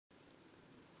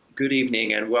Good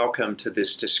evening and welcome to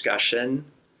this discussion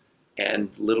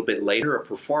and a little bit later a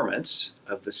performance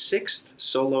of the 6th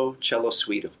solo cello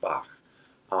suite of Bach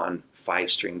on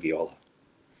 5-string viola.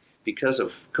 Because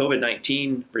of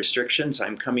COVID-19 restrictions,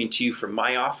 I'm coming to you from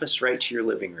my office right to your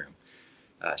living room.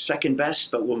 Second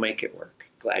best, but we'll make it work.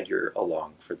 Glad you're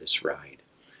along for this ride.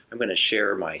 I'm going to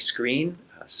share my screen,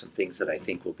 some things that I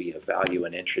think will be of value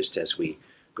and interest as we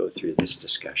go through this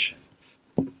discussion.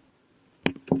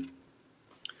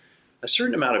 A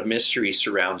certain amount of mystery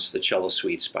surrounds the cello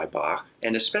suites by Bach,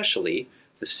 and especially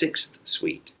the 6th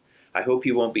suite. I hope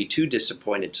you won't be too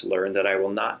disappointed to learn that I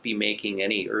will not be making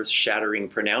any earth-shattering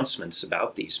pronouncements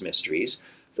about these mysteries,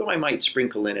 though I might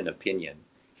sprinkle in an opinion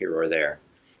here or there.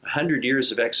 100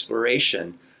 years of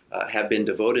exploration have been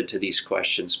devoted to these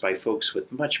questions by folks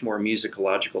with much more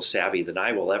musicological savvy than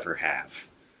I will ever have.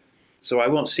 So I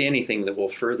won't say anything that will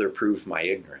further prove my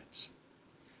ignorance.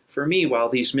 For me, while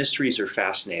these mysteries are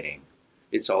fascinating,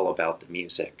 it's all about the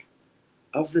music.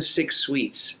 Of the 6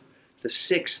 suites, the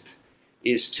 6th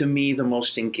is to me the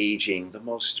most engaging, the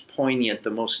most poignant, the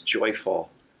most joyful.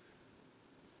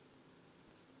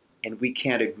 And we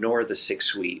can't ignore the 6th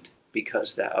suite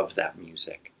because of that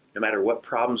music. No matter what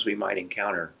problems we might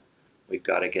encounter, we've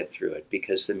got to get through it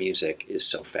because the music is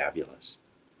so fabulous.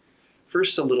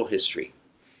 First, a little history.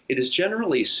 It is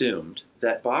generally assumed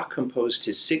that Bach composed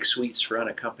his 6 suites for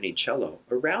unaccompanied cello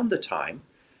around the time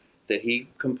that he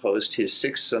composed his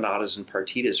 6 sonatas and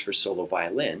partitas for solo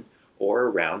violin, or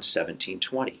around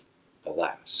 1720.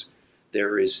 Alas,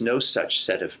 there is no such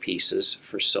set of pieces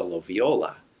for solo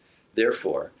viola.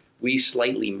 Therefore, we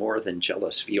slightly more than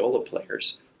jealous viola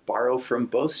players borrow from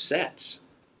both sets.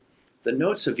 The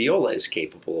notes a viola is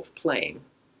capable of playing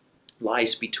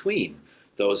lies between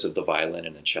those of the violin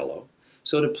and the cello,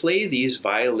 so to play these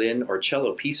violin or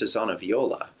cello pieces on a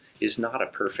viola is not a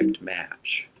perfect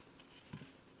match.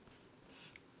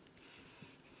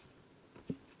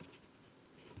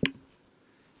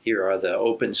 Here are the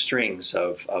open strings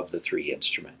of the 3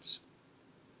 instruments.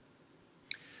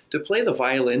 To play the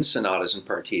violin sonatas and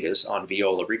partitas on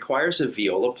viola requires a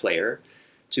viola player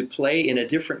to play in a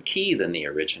different key than the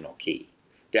original key,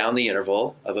 down the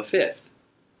interval of a 5th.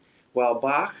 While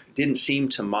Bach didn't seem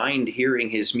to mind hearing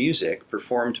his music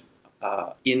performed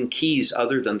in keys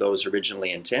other than those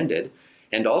originally intended,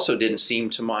 and also didn't seem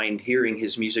to mind hearing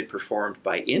his music performed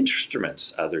by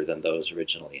instruments other than those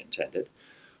originally intended,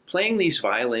 playing these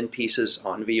violin pieces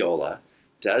on viola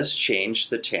does change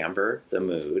the timbre, the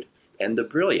mood, and the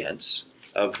brilliance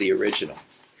of the original.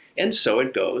 And so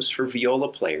it goes for viola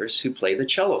players who play the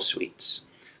cello suites.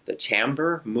 The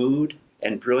timbre, mood,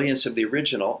 and brilliance of the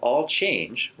original all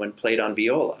change when played on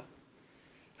viola.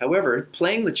 However,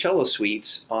 playing the cello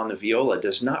suites on the viola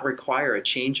does not require a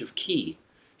change of key,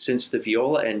 since the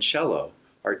viola and cello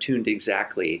are tuned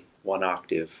exactly 1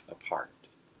 octave apart.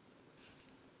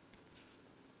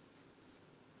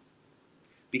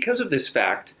 Because of this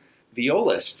fact,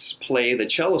 violists play the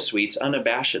cello suites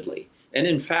unabashedly, and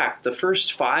in fact, the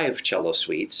first 5 cello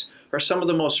suites are some of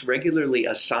the most regularly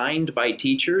assigned by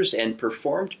teachers and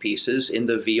performed pieces in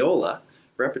the viola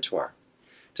repertoire.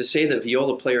 To say that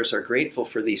viola players are grateful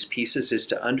for these pieces is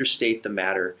to understate the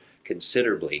matter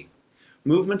considerably.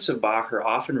 Movements of Bach are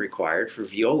often required for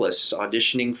violists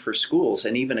auditioning for schools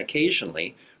and even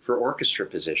occasionally for orchestra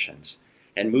positions.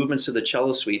 And movements of the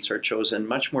cello suites are chosen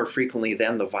much more frequently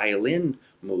than the violin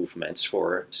movements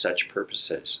for such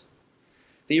purposes.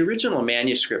 The original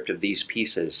manuscript of these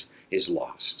pieces is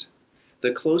lost.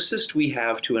 The closest we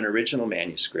have to an original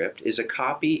manuscript is a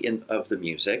copy of the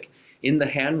music in the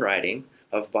handwriting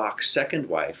of Bach's second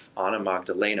wife, Anna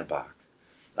Magdalena Bach.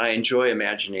 I enjoy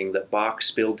imagining that Bach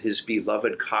spilled his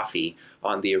beloved coffee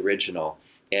on the original,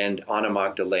 and Anna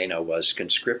Magdalena was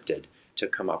conscripted to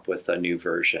come up with a new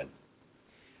version.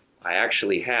 I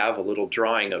actually have a little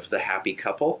drawing of the happy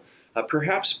couple,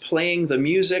 perhaps playing the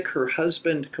music her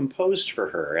husband composed for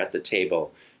her at the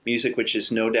table, music which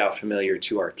is no doubt familiar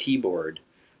to our keyboard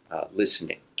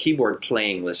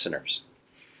playing listeners.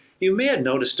 You may have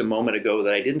noticed a moment ago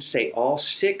that I didn't say all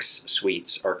 6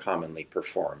 suites are commonly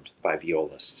performed by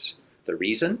violists. The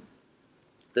reason?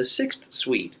 The 6th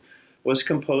suite was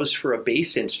composed for a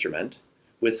bass instrument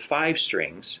with 5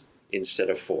 strings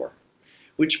instead of 4,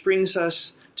 which brings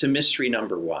us to mystery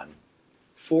number 1.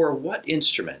 For what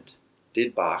instrument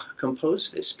did Bach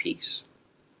compose this piece?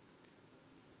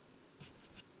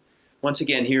 Once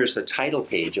again, here's the title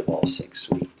page of all 6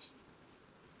 suites.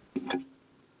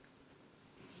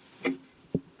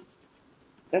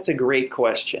 That's a great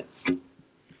question.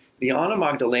 The Anna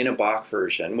Magdalena Bach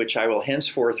version, which I will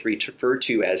henceforth refer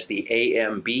to as the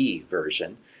AMB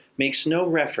version, makes no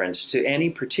reference to any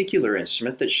particular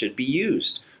instrument that should be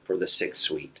used for the sixth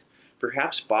suite.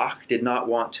 Perhaps Bach did not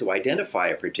want to identify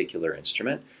a particular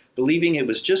instrument, believing it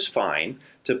was just fine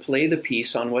to play the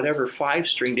piece on whatever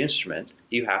five-stringed instrument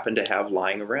you happen to have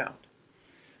lying around.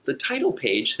 The title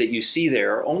page that you see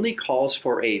there only calls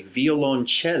for a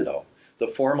violoncello, the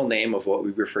formal name of what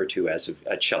we refer to as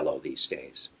a cello these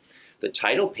days. The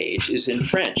title page is in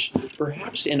French,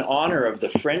 perhaps in honor of the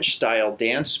French-style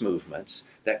dance movements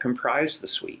that comprise the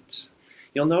suites.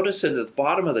 You'll notice that at the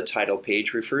bottom of the title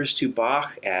page refers to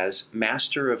Bach as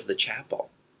Master of the Chapel.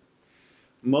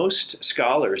 Most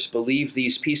scholars believe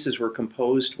these pieces were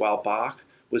composed while Bach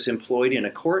was employed in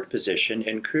a court position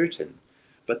in Curtin,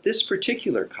 but this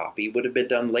particular copy would have been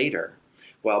done later,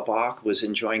 while Bach was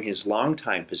enjoying his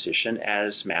longtime position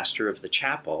as Master of the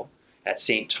Chapel at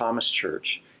St. Thomas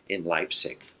Church in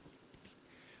Leipzig.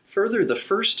 Further, the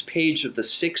first page of the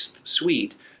sixth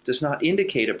suite does not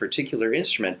indicate a particular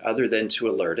instrument other than to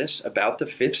alert us about the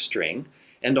fifth string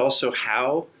and also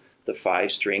how the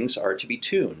five strings are to be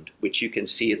tuned, which you can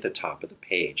see at the top of the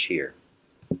page here.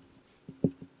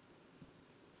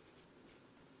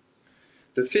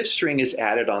 The fifth string is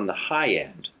added on the high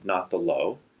end, not the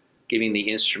low, giving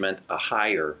the instrument a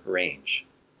higher range.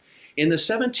 In the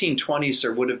 1720s,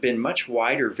 there would have been much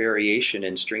wider variation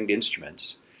in stringed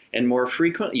instruments and more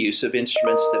frequent use of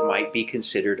instruments that might be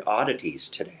considered oddities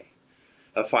today.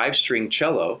 A five-string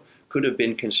cello could have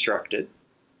been constructed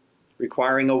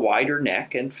requiring a wider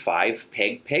neck and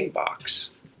five-peg box.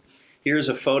 Here's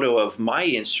a photo of my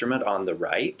instrument on the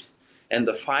right and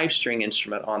the five-string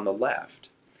instrument on the left.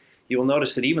 You'll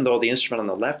notice that even though the instrument on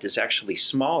the left is actually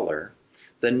smaller,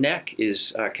 the neck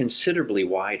is considerably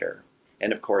wider.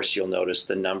 And of course, you'll notice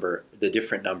the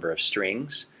different number of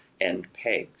strings and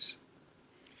pegs.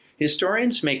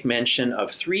 Historians make mention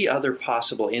of three other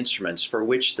possible instruments for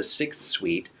which the sixth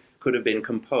suite could have been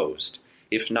composed,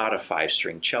 if not a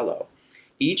five-string cello.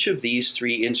 Each of these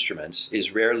three instruments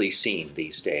is rarely seen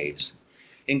these days.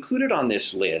 Included on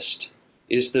this list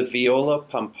is the viola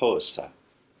pomposa.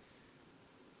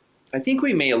 I think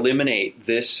we may eliminate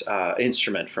this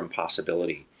instrument from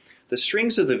possibility. The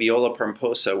strings of the viola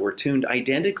pomposa were tuned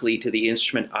identically to the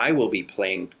instrument I will be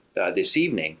playing this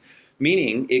evening,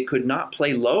 meaning it could not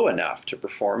play low enough to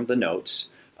perform the notes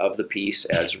of the piece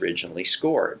as originally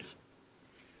scored.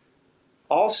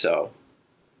 Also,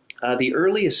 the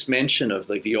earliest mention of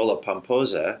the viola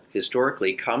pomposa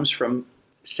historically comes from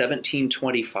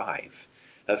 1725,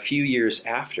 a few years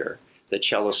after the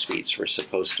cello suites were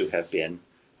supposed to have been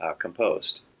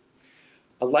composed.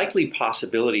 A likely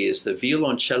possibility is the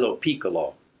violoncello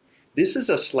piccolo. This is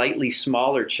a slightly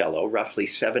smaller cello, roughly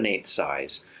 7/8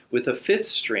 size, with a fifth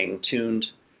string tuned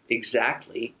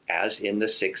exactly as in the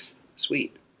sixth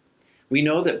suite. We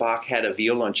know that Bach had a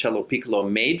violoncello piccolo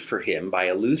made for him by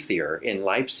a luthier in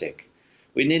Leipzig,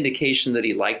 with an indication that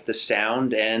he liked the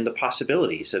sound and the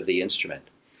possibilities of the instrument.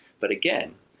 But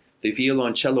again, the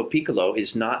violoncello piccolo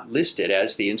is not listed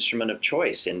as the instrument of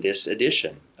choice in this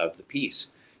edition of the piece.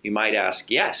 You might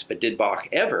ask, yes, but did Bach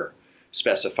ever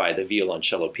specify the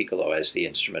violoncello piccolo as the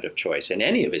instrument of choice in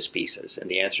any of his pieces? And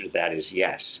the answer to that is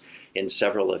yes, in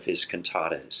several of his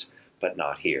cantatas, but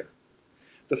not here.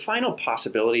 The final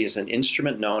possibility is an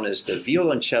instrument known as the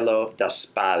violoncello da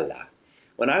spalla.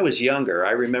 When I was younger,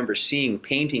 I remember seeing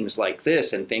paintings like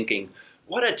this and thinking,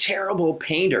 what a terrible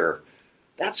painter.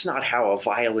 That's not how a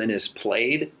violin is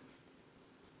played.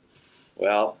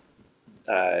 Well,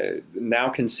 now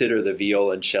consider the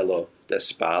violoncello da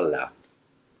spalla.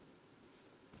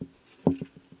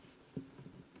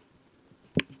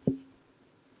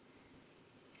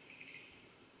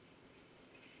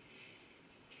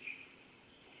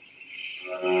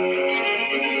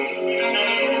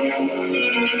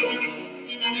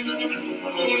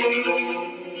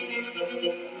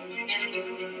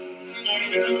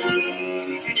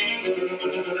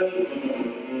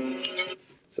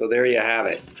 So there you have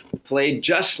it, played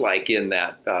just like in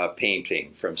that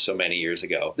painting from so many years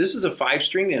ago. This is a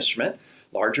five-string instrument,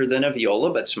 larger than a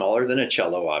viola but smaller than a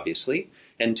cello, obviously,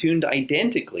 and tuned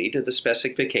identically to the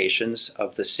specifications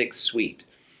of the sixth suite.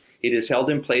 It is held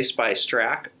in place by a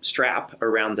strap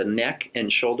around the neck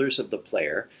and shoulders of the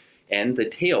player and the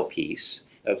tailpiece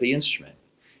of the instrument.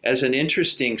 As an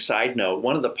interesting side note,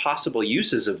 one of the possible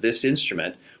uses of this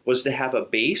instrument was to have a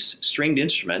bass stringed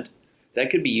instrument that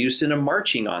could be used in a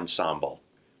marching ensemble,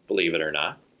 believe it or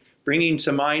not, bringing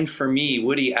to mind for me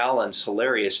Woody Allen's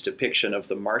hilarious depiction of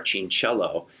the marching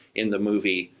cello in the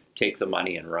movie Take the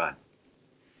Money and Run.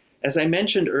 As I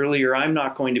mentioned earlier, I'm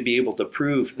not going to be able to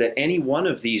prove that any one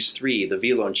of these three, the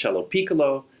violoncello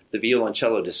piccolo, the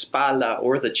violoncello da spalla,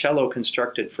 or the cello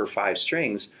constructed for five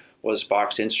strings, was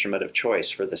Bach's instrument of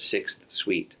choice for the sixth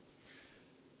suite.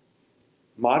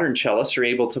 Modern cellists are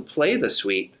able to play the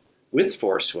suite with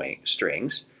four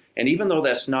strings, and even though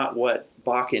that's not what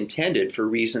Bach intended for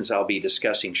reasons I'll be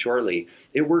discussing shortly,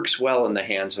 it works well in the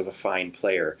hands of a fine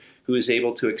player who is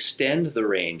able to extend the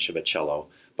range of a cello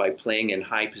by playing in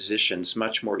high positions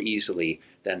much more easily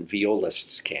than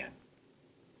violists can.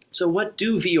 So what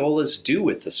do violas do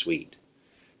with the suite?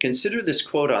 Consider this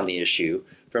quote on the issue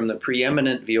from the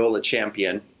preeminent viola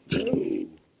champion,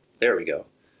 there we go,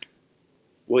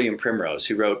 William Primrose,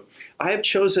 who wrote, "I have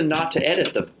chosen not to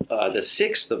edit the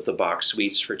sixth of the Bach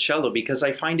suites for cello because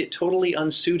I find it totally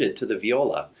unsuited to the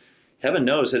viola. Heaven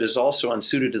knows it is also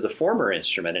unsuited to the former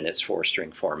instrument in its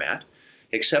four-string format,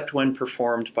 except when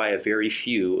performed by a very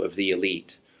few of the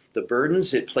elite. The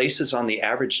burdens it places on the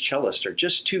average cellist are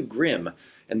just too grim,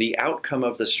 and the outcome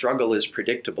of the struggle is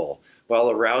predictable, while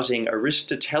arousing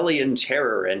Aristotelian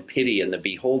terror and pity in the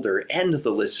beholder and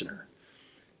the listener.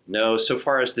 No, so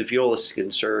far as the violist is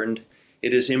concerned,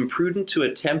 it is imprudent to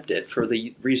attempt it, for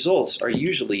the results are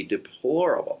usually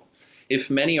deplorable. If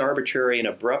many arbitrary and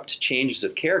abrupt changes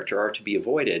of character are to be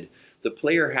avoided, the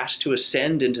player has to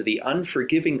ascend into the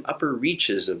unforgiving upper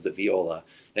reaches of the viola,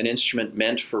 an instrument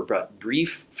meant for but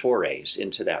brief forays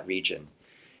into that region.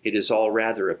 It is all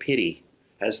rather a pity,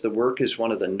 as the work is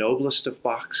one of the noblest of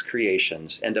Bach's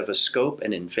creations and of a scope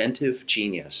and inventive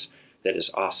genius that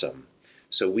is awesome.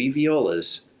 So we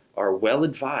violas are well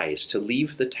advised to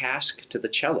leave the task to the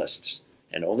cellists,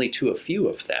 and only to a few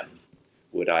of them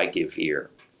would I give ear."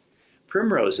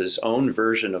 Primrose's own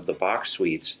version of the Bach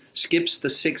suites skips the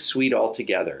sixth suite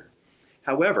altogether.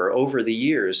 However, over the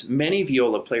years, many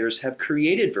viola players have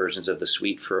created versions of the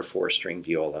suite for a four-string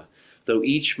viola, though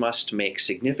each must make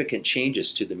significant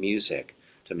changes to the music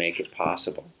to make it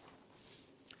possible.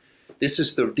 This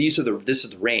is the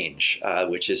range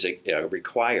which is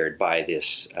required by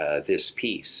this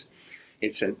piece.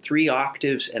 It's in 3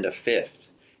 octaves and a fifth,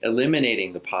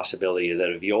 eliminating the possibility that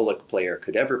a viola player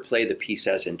could ever play the piece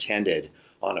as intended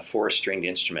on a four-stringed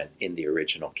instrument in the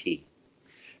original key.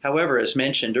 However, as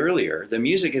mentioned earlier, the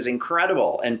music is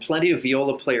incredible, and plenty of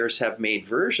viola players have made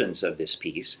versions of this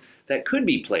piece that could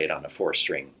be played on a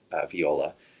four-string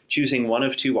viola, choosing one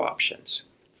of 2 options.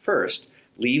 First,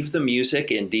 leave the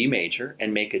music in D major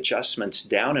and make adjustments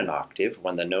down an octave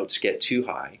when the notes get too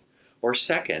high. Or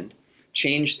second,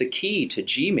 change the key to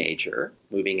G major,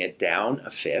 moving it down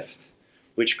a fifth,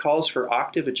 which calls for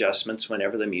octave adjustments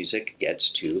whenever the music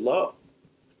gets too low.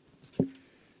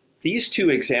 These 2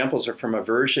 examples are from a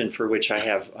version for which I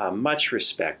have much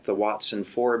respect, the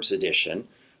Watson-Forbes edition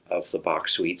of the Bach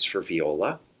suites for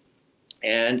viola.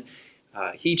 And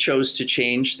he chose to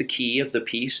change the key of the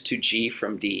piece to G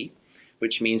from D,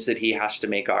 which means that he has to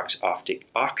make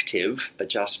octave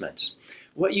adjustments.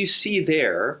 What you see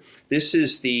there, this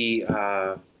is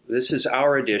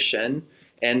our edition,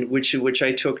 and which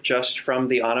I took just from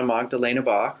the Anna Magdalena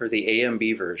Bach, or the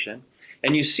AMB version.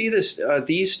 And you see this,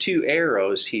 these 2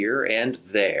 arrows here and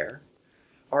there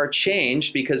are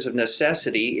changed because of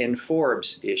necessity in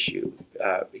Forbes' issue.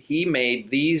 He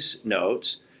made these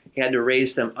notes, he had to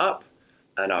raise them up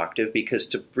an octave because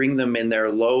to bring them in their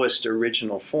lowest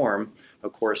original form,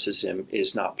 of course,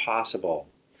 is not possible.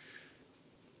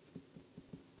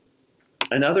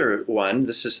 Another one,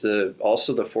 this is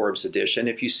also the Forbes edition.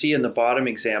 If you see in the bottom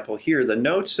example here, the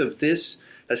notes of this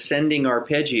ascending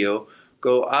arpeggio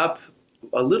go up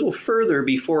a little further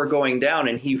before going down,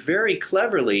 and he very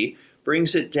cleverly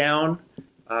brings it down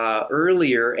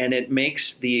earlier, and it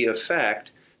makes the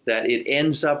effect that it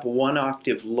ends up 1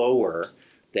 octave lower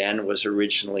than was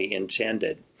originally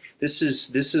intended. This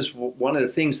is one of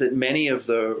the things that many of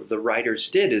the writers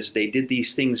did, is they did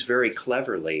these things very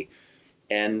cleverly,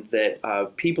 and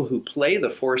that people who play the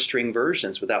 4-string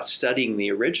versions without studying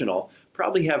the original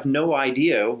probably have no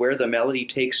idea where the melody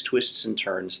takes twists and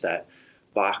turns that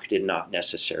Bach did not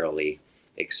necessarily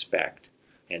expect.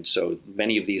 And so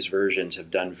many of these versions have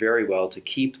done very well to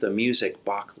keep the music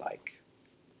Bach-like.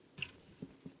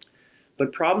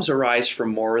 But problems arise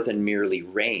from more than merely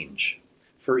range.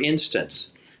 For instance,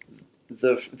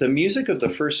 the music of the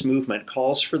first movement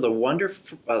calls for the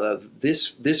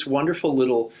this wonderful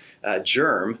little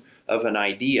germ of an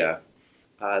idea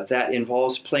that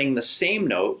involves playing the same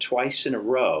note twice in a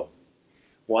row,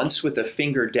 once with a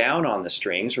finger down on the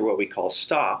strings, or what we call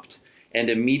stopped, and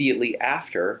immediately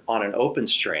after on an open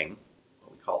string,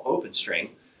 what we call open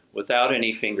string, without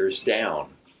any fingers down.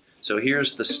 So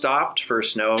here's the stopped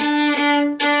first note,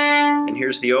 and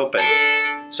here's the open.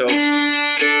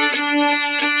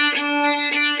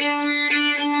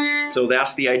 So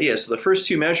that's the idea. So the first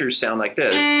 2 measures sound like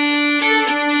this.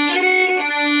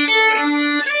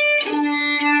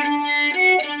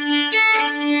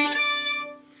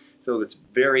 So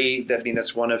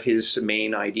that's one of his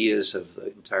main ideas of the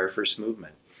entire first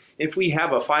movement. If we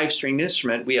have a 5-stringed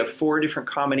instrument, we have 4 different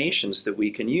combinations that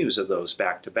we can use of those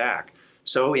back to back.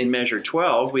 So in measure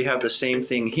 12, we have the same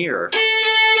thing here.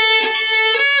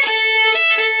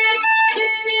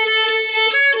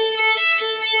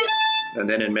 And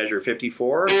then in measure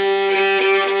 54.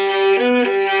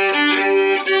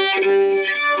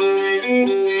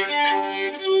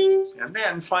 And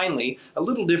then finally, a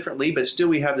little differently, but still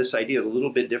we have this idea of a little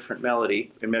bit different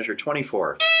melody in measure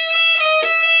 24.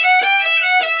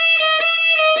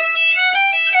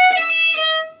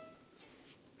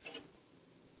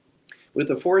 With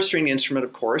a 4-string instrument,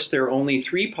 of course, there are only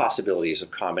 3 possibilities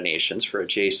of combinations for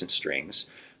adjacent strings.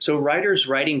 So writers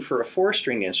writing for a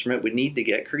 4-string instrument would need to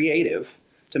get creative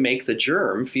to make the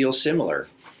germ feel similar.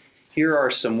 Here are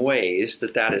some ways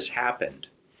that has happened.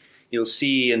 You'll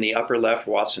see in the upper left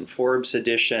Watson-Forbes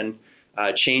edition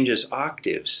changes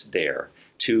octaves there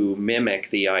to mimic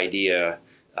the idea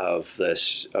of the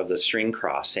string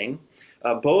crossing.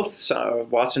 Both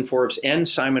Watson-Forbes and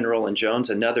Simon Rowland-Jones,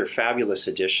 another fabulous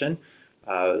edition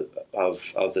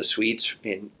of the suites.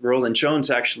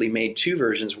 Rowland-Jones actually made 2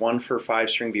 versions, one for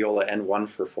 5-string viola and one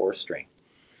for 4-string.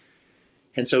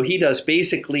 And so he does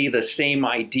basically the same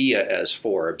idea as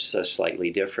Forbes, slightly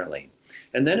differently.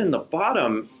 And then in the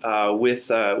bottom, with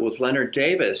Leonard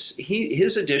Davis,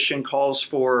 his edition calls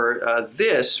for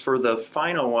this for the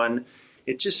final one.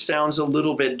 It just sounds a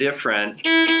little bit different.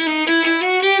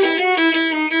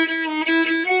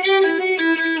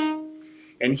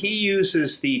 And he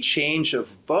uses the change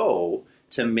of bow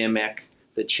to mimic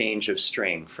the change of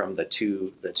string from the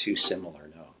two similar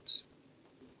notes.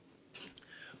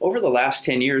 Over the last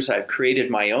 10 years, I've created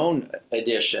my own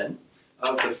edition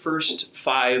of the first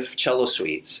 5 cello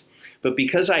suites. But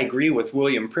because I agree with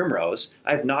William Primrose,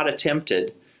 I've not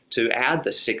attempted to add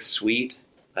the 6th suite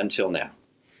until now.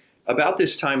 About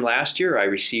this time last year, I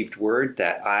received word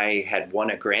that I had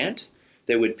won a grant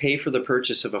that would pay for the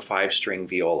purchase of a 5-string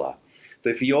viola.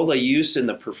 The viola used in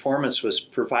the performance was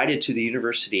provided to the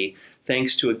university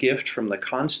thanks to a gift from the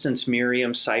Constance,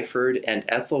 Miriam, Syford, and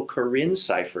Ethel, Corrine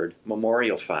Syford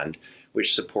Memorial Fund,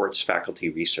 which supports faculty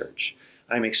research.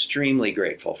 I'm extremely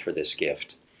grateful for this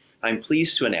gift. I'm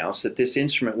pleased to announce that this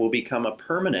instrument will become a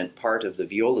permanent part of the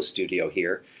viola studio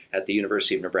here at the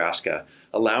University of Nebraska,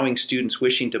 allowing students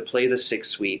wishing to play the 6th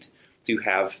suite to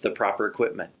have the proper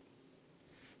equipment.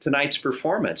 Tonight's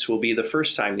performance will be the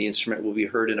first time the instrument will be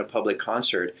heard in a public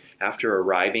concert after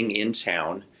arriving in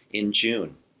town in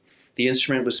June. The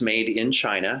instrument was made in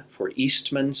China for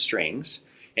Eastman Strings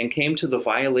and came to the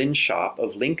violin shop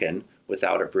of Lincoln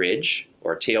without a bridge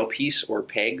or tailpiece or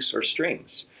pegs or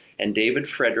strings. And David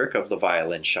Frederick of the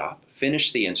violin shop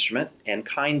finished the instrument and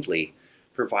kindly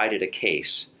provided a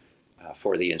case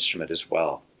for the instrument as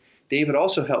well. David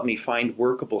also helped me find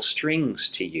workable strings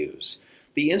to use.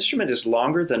 The instrument is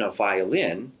longer than a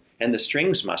violin, and the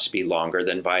strings must be longer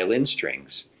than violin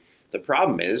strings. The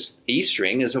problem is, E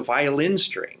string is a violin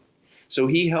string. So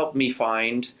he helped me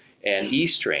find an E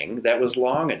string that was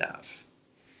long enough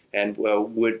and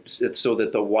so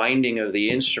that the winding of the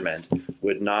instrument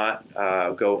would not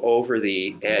go over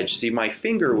the edge. See, my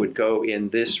finger would go in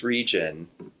this region,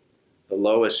 the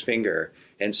lowest finger,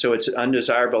 and so it's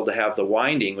undesirable to have the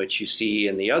winding, which you see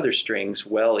in the other strings,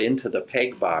 well into the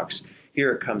peg box.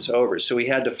 Here it comes over. So we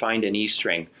had to find an E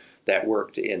string that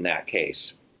worked in that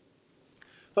case.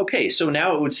 Okay, so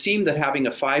now it would seem that having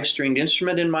a 5-stringed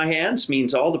instrument in my hands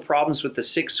means all the problems with the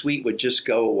 6th suite would just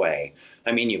go away.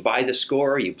 I mean, you buy the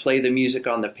score, you play the music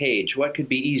on the page. What could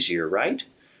be easier, right?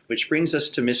 Which brings us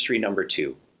to mystery number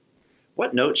 2.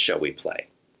 What notes shall we play?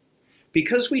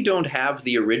 Because we don't have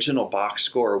the original Bach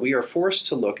score, we are forced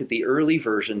to look at the early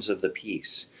versions of the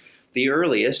piece. The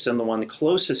earliest and the one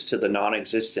closest to the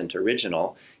non-existent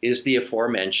original is the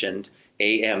aforementioned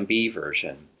AMB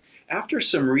version. After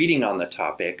some reading on the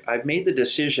topic, I've made the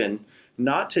decision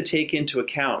not to take into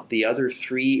account the other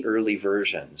 3 early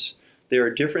versions. There are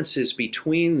differences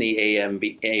between the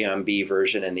AMB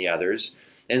version and the others,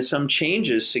 and some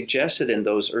changes suggested in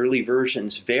those early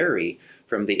versions vary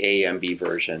from the AMB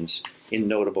versions in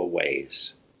notable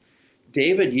ways.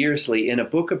 David Yearsley, in a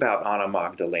book about Anna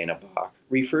Magdalena Bach,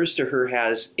 refers to her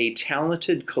as a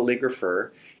talented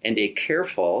calligrapher and a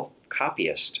careful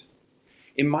copyist.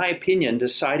 In my opinion,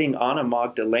 deciding Anna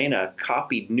Magdalena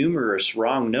copied numerous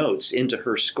wrong notes into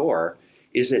her score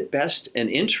is at best an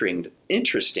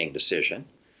interesting decision,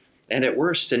 and at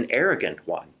worst an arrogant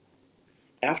one.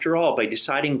 After all, by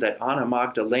deciding that Anna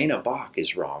Magdalena Bach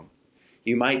is wrong,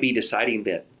 you might be deciding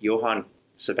that Johann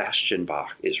Sebastian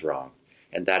Bach is wrong,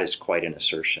 and that is quite an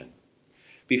assertion.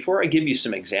 Before I give you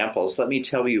some examples, let me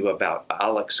tell you about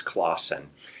Alex Clausen.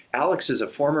 Alex is a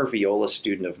former viola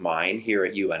student of mine here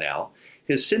at UNL.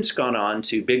 He has since gone on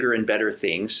to bigger and better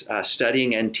things,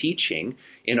 studying and teaching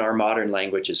in our modern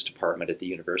languages department at the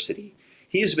university.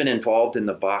 He has been involved in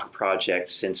the Bach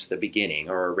project since the beginning,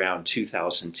 or around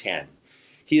 2010.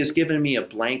 He has given me a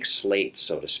blank slate,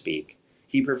 so to speak.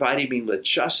 He provided me with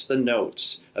just the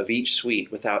notes of each suite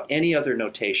without any other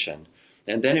notation,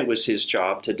 and then it was his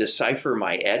job to decipher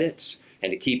my edits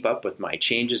and to keep up with my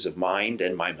changes of mind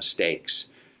and my mistakes.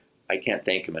 I can't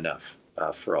thank him enough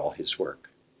for all his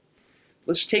work.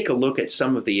 Let's take a look at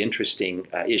some of the interesting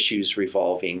issues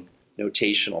revolving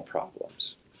notational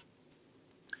problems.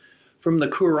 From the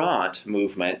courant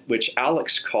movement, which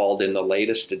Alex called in the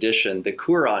latest edition the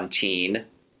courantine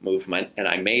movement, and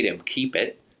I made him keep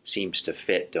it. Seems to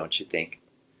fit, don't you think?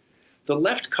 The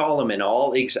left column in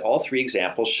all three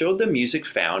examples showed the music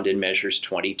found in measures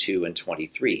 22 and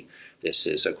 23. This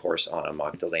is, of course, Anna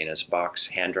Magdalena's Bach's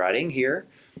handwriting here,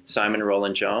 Simon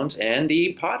Rowland Jones, and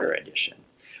the Potter edition.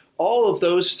 All of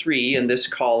those three in this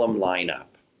column line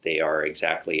up. They are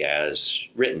exactly as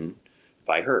written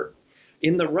by her.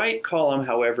 In the right column,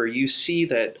 however, you see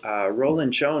that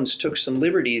Rowland Jones took some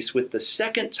liberties with the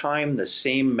second time the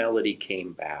same melody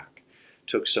came back.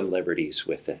 Took some liberties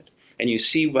with it. And you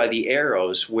see by the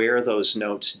arrows where those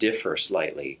notes differ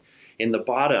slightly. In the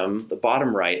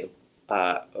bottom right,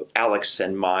 Alex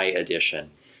and my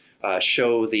edition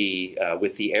show with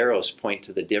the arrows point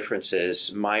to the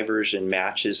differences. My version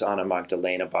matches Anna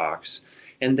Magdalena Bach's.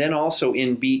 And then also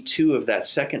in beat 2 of that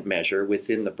second measure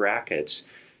within the brackets,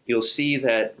 you'll see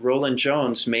that Rowland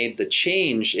Jones made the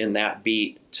change in that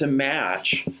beat to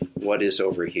match what is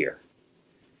over here.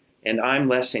 And I'm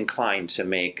less inclined to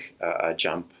make a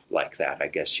jump like that, I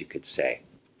guess you could say.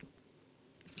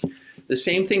 The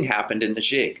same thing happened in the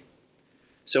jig.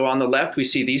 So on the left, we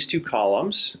see these two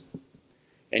columns,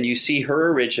 and you see her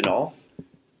original,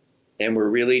 and we're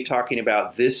really talking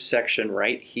about this section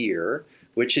right here,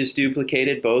 which is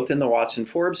duplicated both in the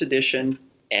Watson-Forbes edition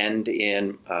and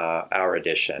in our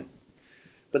edition.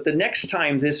 But the next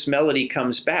time this melody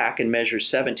comes back in measures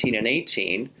 17 and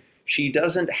 18, she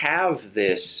doesn't have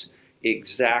this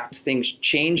exact thing,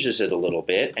 changes it a little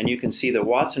bit, and you can see that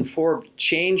Watson-Forbes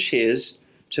changed his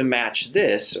to match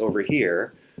this over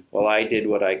here, while I did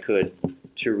what I could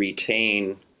to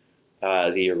retain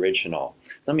the original.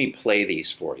 Let me play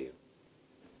these for you.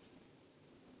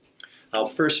 I'll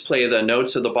first play the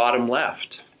notes of the bottom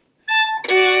left.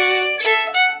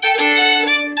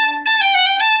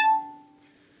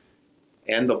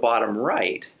 And the bottom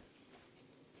right.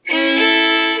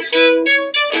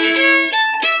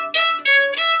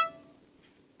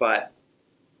 But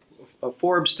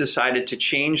Forbes decided to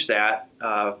change that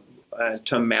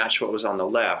to match what was on the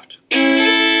left.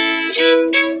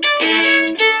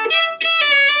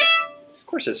 Of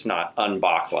course, it's not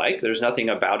un-Bach-like. There's nothing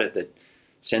about it that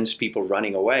sends people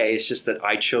running away. It's just that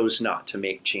I chose not to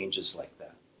make changes like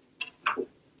that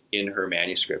in her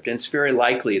manuscript. And it's very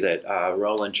likely that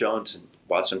Rowland Jones and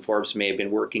Watson-Forbes may have been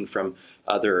working from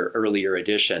other earlier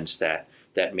editions that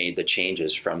made the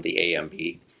changes from the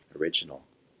AMB original.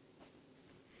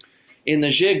 In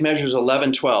the jig, measures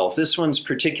 11, 12, this one's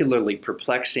particularly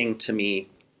perplexing to me.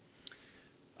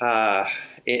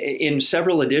 In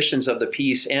several editions of the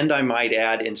piece, and I might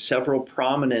add in several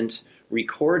prominent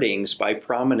recordings by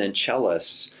prominent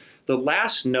cellists, the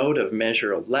last note of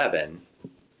measure 11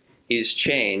 is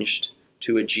changed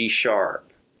to a G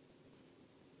sharp.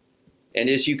 And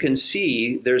as you can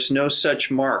see, there's no such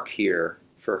mark here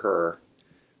for her.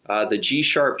 The G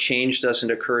sharp change doesn't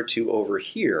occur to over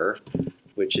here,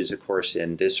 which is of course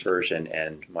in this version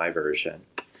and my version.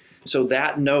 So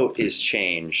that note is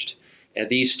changed. And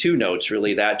these two notes,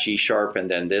 really, that G sharp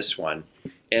and then this one.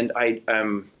 And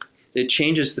it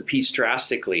changes the piece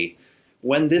drastically.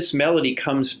 When this melody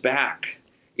comes back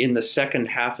in the second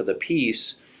half of the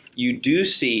piece, you do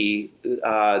see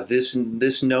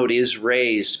this note is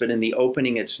raised, but in the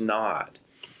opening it's not.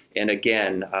 And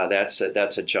again, that's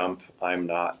a jump I'm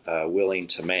not willing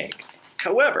to make.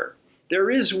 However, there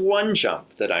is one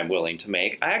jump that I'm willing to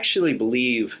make. I actually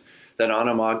believe that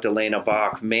Anna Magdalena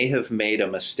Bach may have made a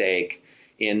mistake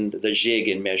in the jig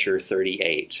in measure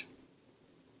 38.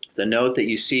 The note that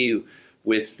you see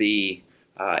with the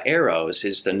arrows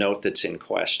is the note that's in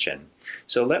question.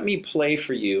 So let me play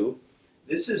for you.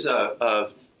 This is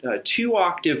a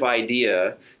 2-octave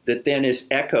idea that then is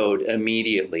echoed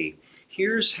immediately.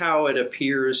 Here's how it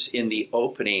appears in the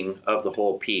opening of the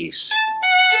whole piece.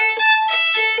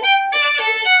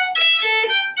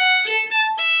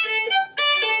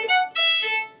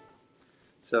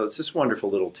 So it's this wonderful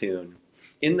little tune.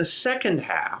 In the second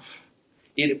half,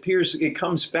 it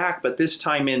comes back, but this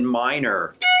time in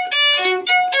minor.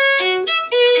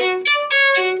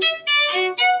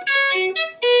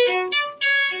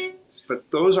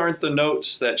 But those aren't the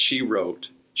notes that she wrote.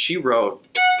 She wrote.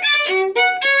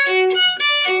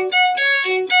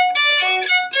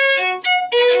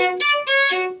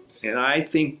 And I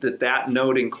think that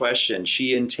note in question,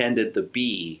 she intended the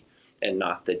B and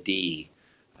not the D,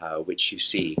 which you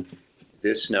see.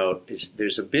 This note,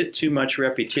 there's a bit too much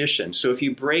repetition. So if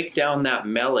you break down that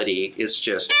melody, it's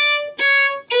just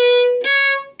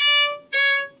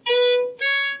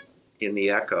in the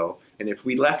echo. And if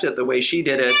we left it the way she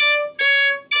did it,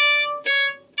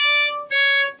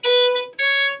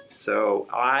 so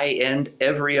I and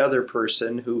every other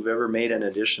person who've ever made an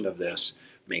edition of this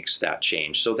makes that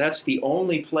change. So that's the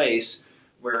only place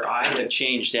where I have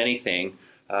changed anything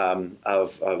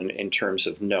in terms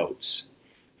of notes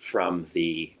from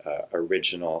the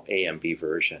original A&B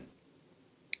version.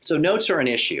 So notes are an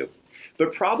issue,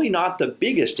 but probably not the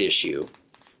biggest issue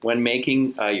when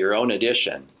making your own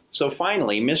edition. So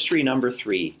finally, mystery number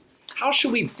 3, how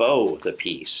should we bow the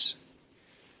piece?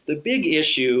 The big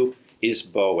issue is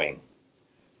bowing.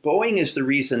 Bowing is the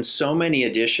reason so many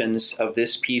editions of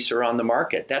this piece are on the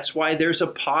market. That's why there's a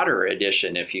Potter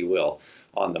edition, if you will,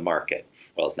 on the market.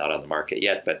 Well, it's not on the market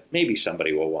yet, but maybe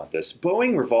somebody will want this.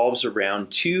 Bowing revolves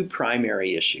around 2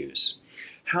 primary issues: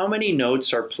 how many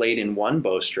notes are played in one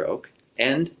bow stroke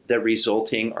and the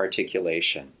resulting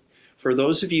articulation. For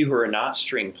those of you who are not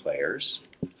string players,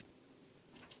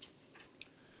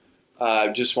 I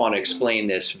just want to explain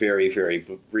this very, very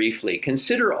briefly.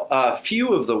 Consider a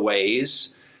few of the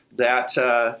ways that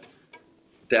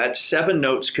 7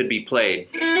 notes could be played.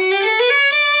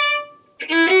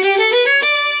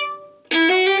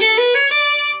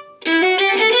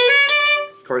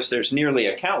 Of course, there's nearly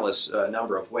a countless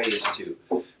number of ways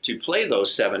to play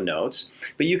those 7 notes,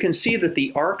 but you can see that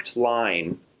the arced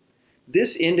line,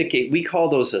 we call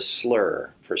those a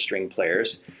slur for string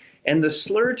players, and the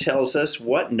slur tells us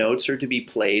what notes are to be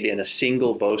played in a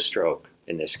single bow stroke.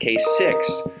 In this case,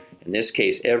 6. In this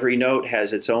case, every note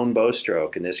has its own bow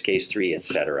stroke. In this case, 3,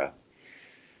 etc.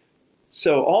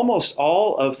 So almost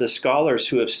all of the scholars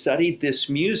who have studied this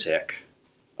music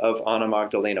of Anna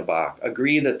Magdalena Bach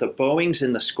agree that the bowings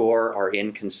in the score are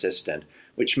inconsistent,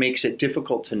 which makes it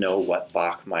difficult to know what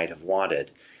Bach might have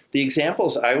wanted. The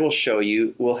examples I will show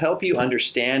you will help you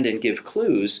understand and give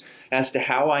clues as to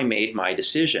how I made my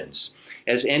decisions.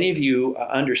 As any of you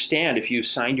understand, if you've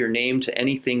signed your name to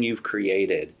anything you've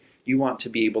created, you want to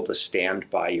be able to stand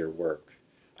by your work.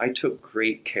 I took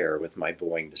great care with my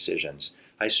bowing decisions.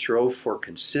 I strove for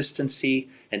consistency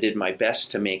and did my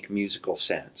best to make musical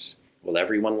sense. Will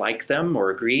everyone like them or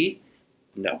agree?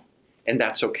 No, and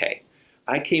that's okay.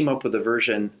 I came up with a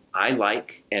version I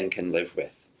like and can live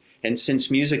with. And since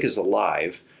music is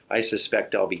alive, I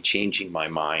suspect I'll be changing my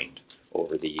mind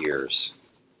over the years.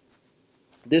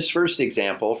 This first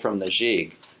example from the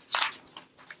Jig.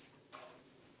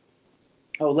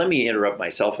 Oh, let me interrupt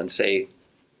myself and say,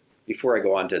 before I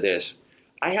go on to this,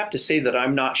 I have to say that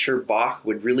I'm not sure Bach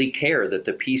would really care that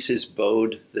the piece is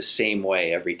bowed the same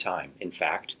way every time. In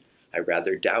fact, I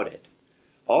rather doubt it.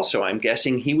 Also, I'm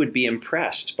guessing he would be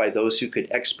impressed by those who could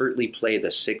expertly play the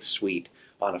 6th suite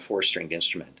on a 4-stringed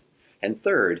instrument. And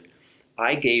third,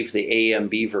 I gave the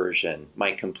A&B version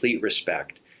my complete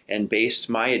respect and based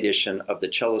my edition of the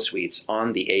cello suites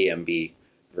on the A&B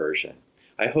version.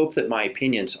 I hope that my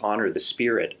opinions honor the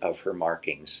spirit of her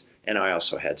markings, and I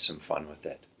also had some fun with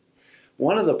it.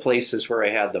 One of the places where I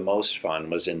had the most fun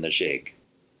was in the Jig.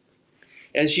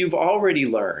 As you've already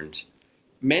learned,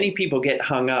 many people get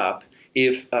hung up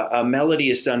if a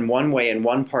melody is done one way in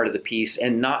one part of the piece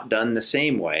and not done the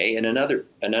same way in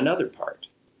another part.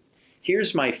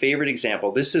 Here's my favorite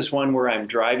example. This is one where I'm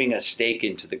driving a stake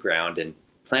into the ground and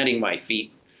planting my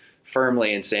feet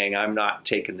firmly and saying, I'm not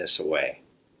taking this away.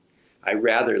 I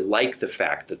rather like the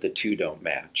fact that the 2 don't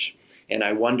match, and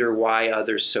I wonder why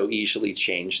others so easily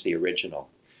change the original.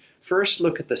 First,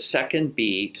 look at the 2nd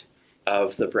beat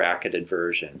of the bracketed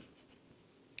version.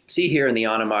 See here in the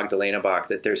Anna Magdalena Bach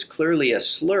that there's clearly a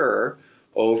slur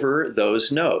over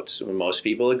those notes. Most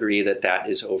people agree that that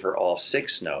is over all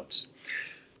 6 notes.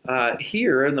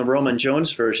 Here in the Roman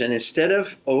Jones version, instead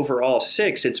of over all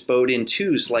 6, it's bowed in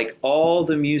 2s like all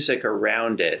the music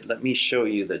around it. Let me show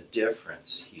you the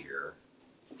difference here.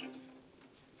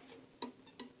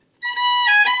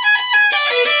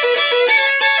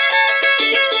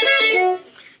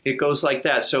 It goes like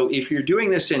that. So if you're doing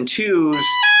this in 2s,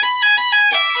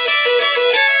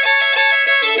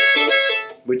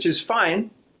 which is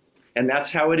fine, and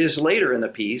that's how it is later in the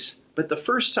piece, but the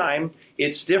first time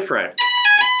it's different.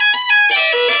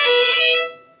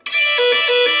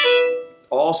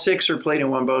 All 6 are played in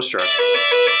one bow stroke.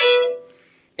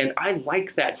 And I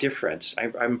like that difference.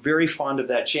 I'm very fond of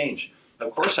that change.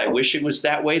 Of course, I wish it was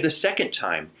that way the second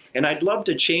time. And I'd love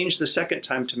to change the second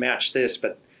time to match this,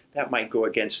 but that might go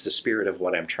against the spirit of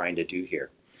what I'm trying to do here.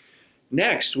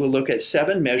 Next, we'll look at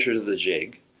 7 measures of the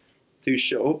jig to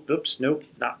show, oops, nope,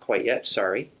 not quite yet,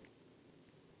 sorry.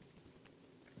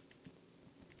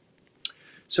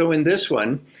 So in this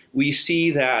one, we see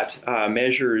that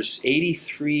measures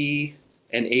 83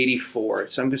 and 84.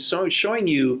 So I'm just showing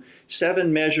you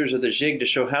 7 measures of the jig to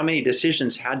show how many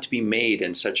decisions had to be made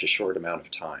in such a short amount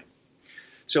of time.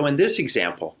 So in this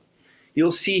example,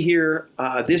 you'll see here,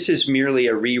 this is merely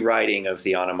a rewriting of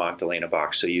the Anna Magdalena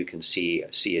Bach, so you can see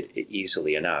it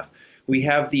easily enough. We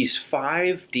have these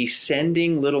 5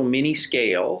 descending little mini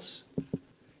scales,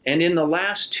 and in the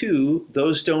last 2,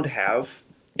 those don't have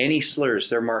any slurs.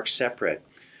 They're marked separate.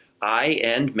 I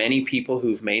and many people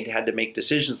who've had to make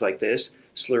decisions like this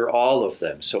slur all of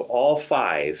them. So all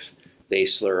 5, they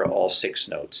slur all 6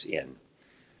 notes in.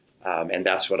 And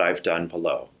that's what I've done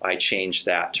below. I changed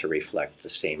that to reflect the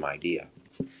same idea.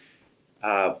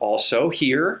 Also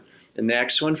here, the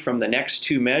next one, from the next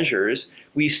 2 measures,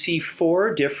 we see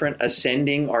 4 different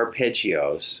ascending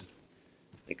arpeggios.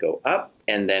 They go up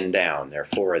and then down. There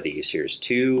are 4 of these. Here's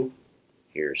 2,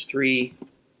 here's 3,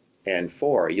 and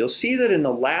 4. You'll see that in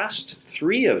the last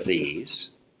 3 of these,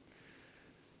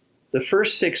 the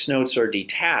first 6 notes are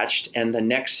detached and the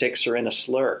next 6 are in a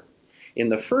slur. In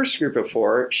the first group of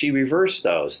 4, she reversed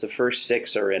those. The first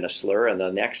 6 are in a slur and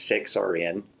the next 6 are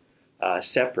in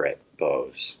separate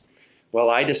bows. Well,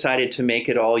 I decided to make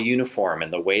it all uniform,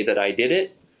 and the way that I did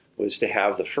it was to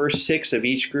have the first 6 of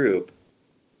each group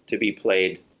to be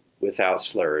played without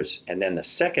slurs, and then the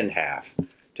second half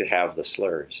to have the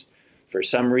slurs. For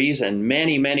some reason,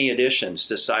 many editions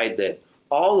decide that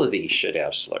all of these should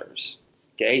have slurs.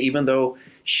 Okay, even though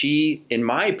she, in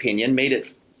my opinion, made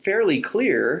it fairly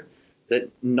clear that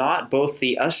not both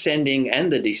the ascending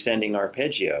and the descending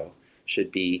arpeggio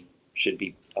should be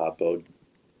bowed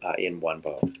in one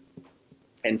bow.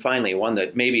 And finally, one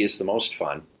that maybe is the most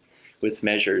fun, with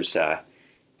measures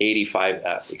 85,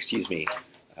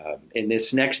 in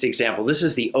this next example, this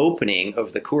is the opening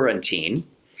of the Corrine,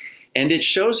 and it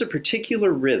shows a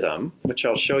particular rhythm, which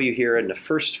I'll show you here in the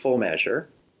first full measure.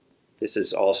 This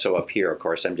is also up here, of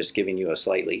course. I'm just giving you a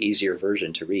slightly easier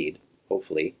version to read,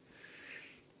 hopefully.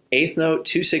 8th note,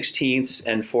 2/16,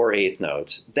 and 4/8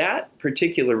 notes. That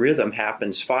particular rhythm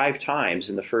happens 5 times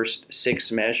in the first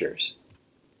 6 measures.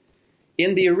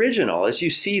 In the original, as you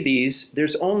see these,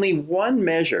 there's only one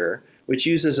measure which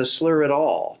uses a slur at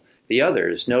all. The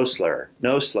others, no slur,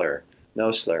 no slur,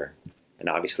 no slur. And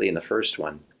obviously in the first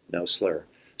one, no slur.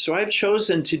 So I've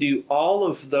chosen to do all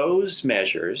of those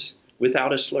measures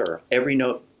without a slur, every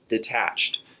note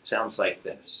detached. Sounds like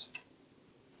this.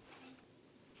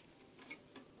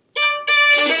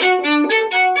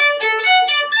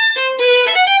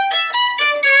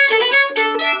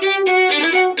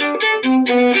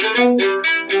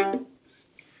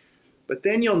 But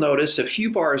then you'll notice a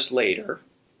few bars later,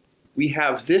 we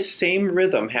have this same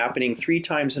rhythm happening 3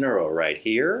 times in a row, right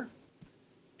here,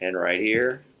 and right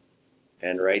here,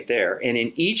 and right there. And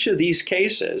in each of these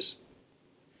cases,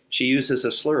 she uses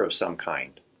a slur of some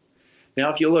kind.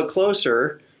 Now, if you look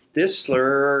closer, this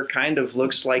slur kind of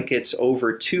looks like it's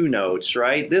over 2 notes,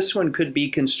 right? This one could be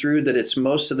construed that it's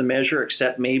most of the measure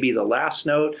except maybe the last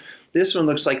note. This one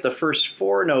looks like the first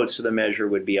 4 notes of the measure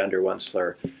would be under one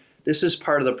slur. This is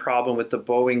part of the problem with the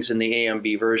bowings in the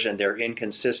AMB version. They're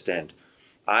inconsistent.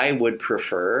 I would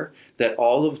prefer that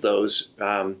all of those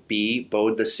be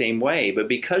bowed the same way, but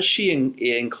because she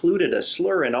included a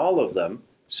slur in all of them,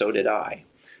 so did I.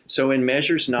 So in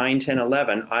measures 9, 10,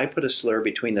 11, I put a slur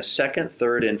between the 2nd,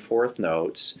 3rd, and 4th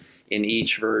notes in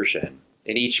each version,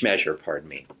 in each measure, pardon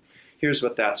me. Here's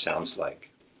what that sounds like.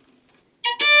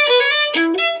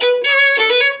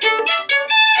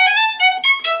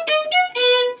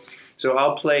 So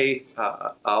I'll play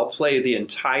the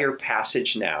entire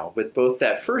passage now with both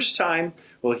that first time,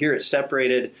 we'll hear it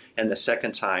separated, and the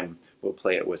second time, we'll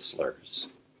play it with slurs.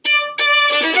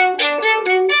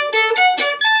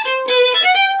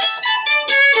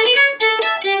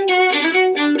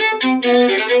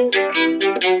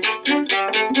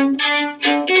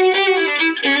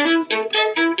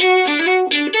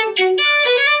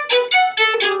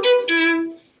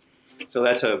 So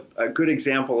that's a good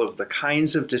example of the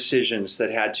kinds of decisions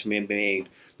that had to be made,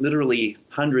 literally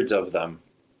hundreds of them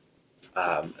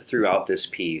throughout this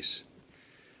piece.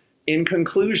 In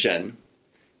conclusion,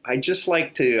 I'd just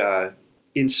like to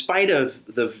in spite of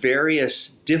the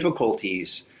various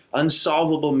difficulties,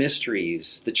 unsolvable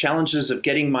mysteries, the challenges of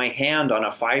getting my hand on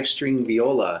a 5-string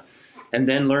viola and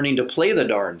then learning to play the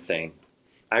darn thing,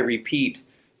 I repeat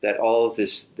that all of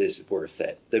this is worth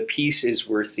it. The piece is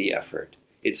worth the effort.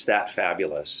 It's that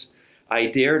fabulous. I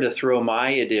dare to throw my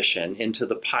edition into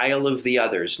the pile of the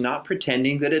others, not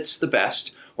pretending that it's the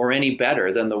best or any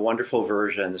better than the wonderful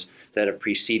versions that have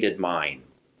preceded mine.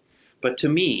 But to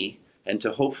me, and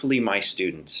to hopefully my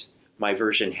students, my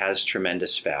version has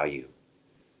tremendous value.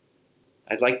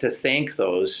 I'd like to thank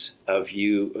those of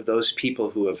you, those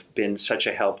people who have been such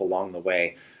a help along the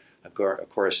way. Of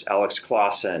course, Alex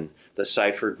Clausen, the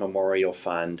Syford Memorial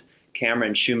Fund,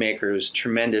 Cameron Shoemaker's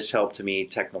tremendous help to me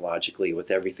technologically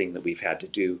with everything that we've had to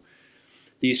do.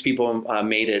 These people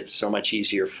made it so much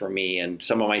easier for me, and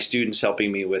some of my students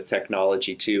helping me with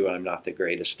technology too, I'm not the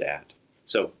greatest at.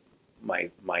 So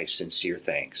my sincere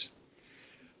thanks.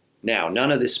 Now,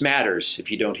 none of this matters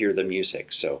if you don't hear the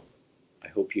music, so I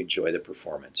hope you enjoy the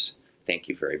performance. Thank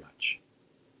you very much.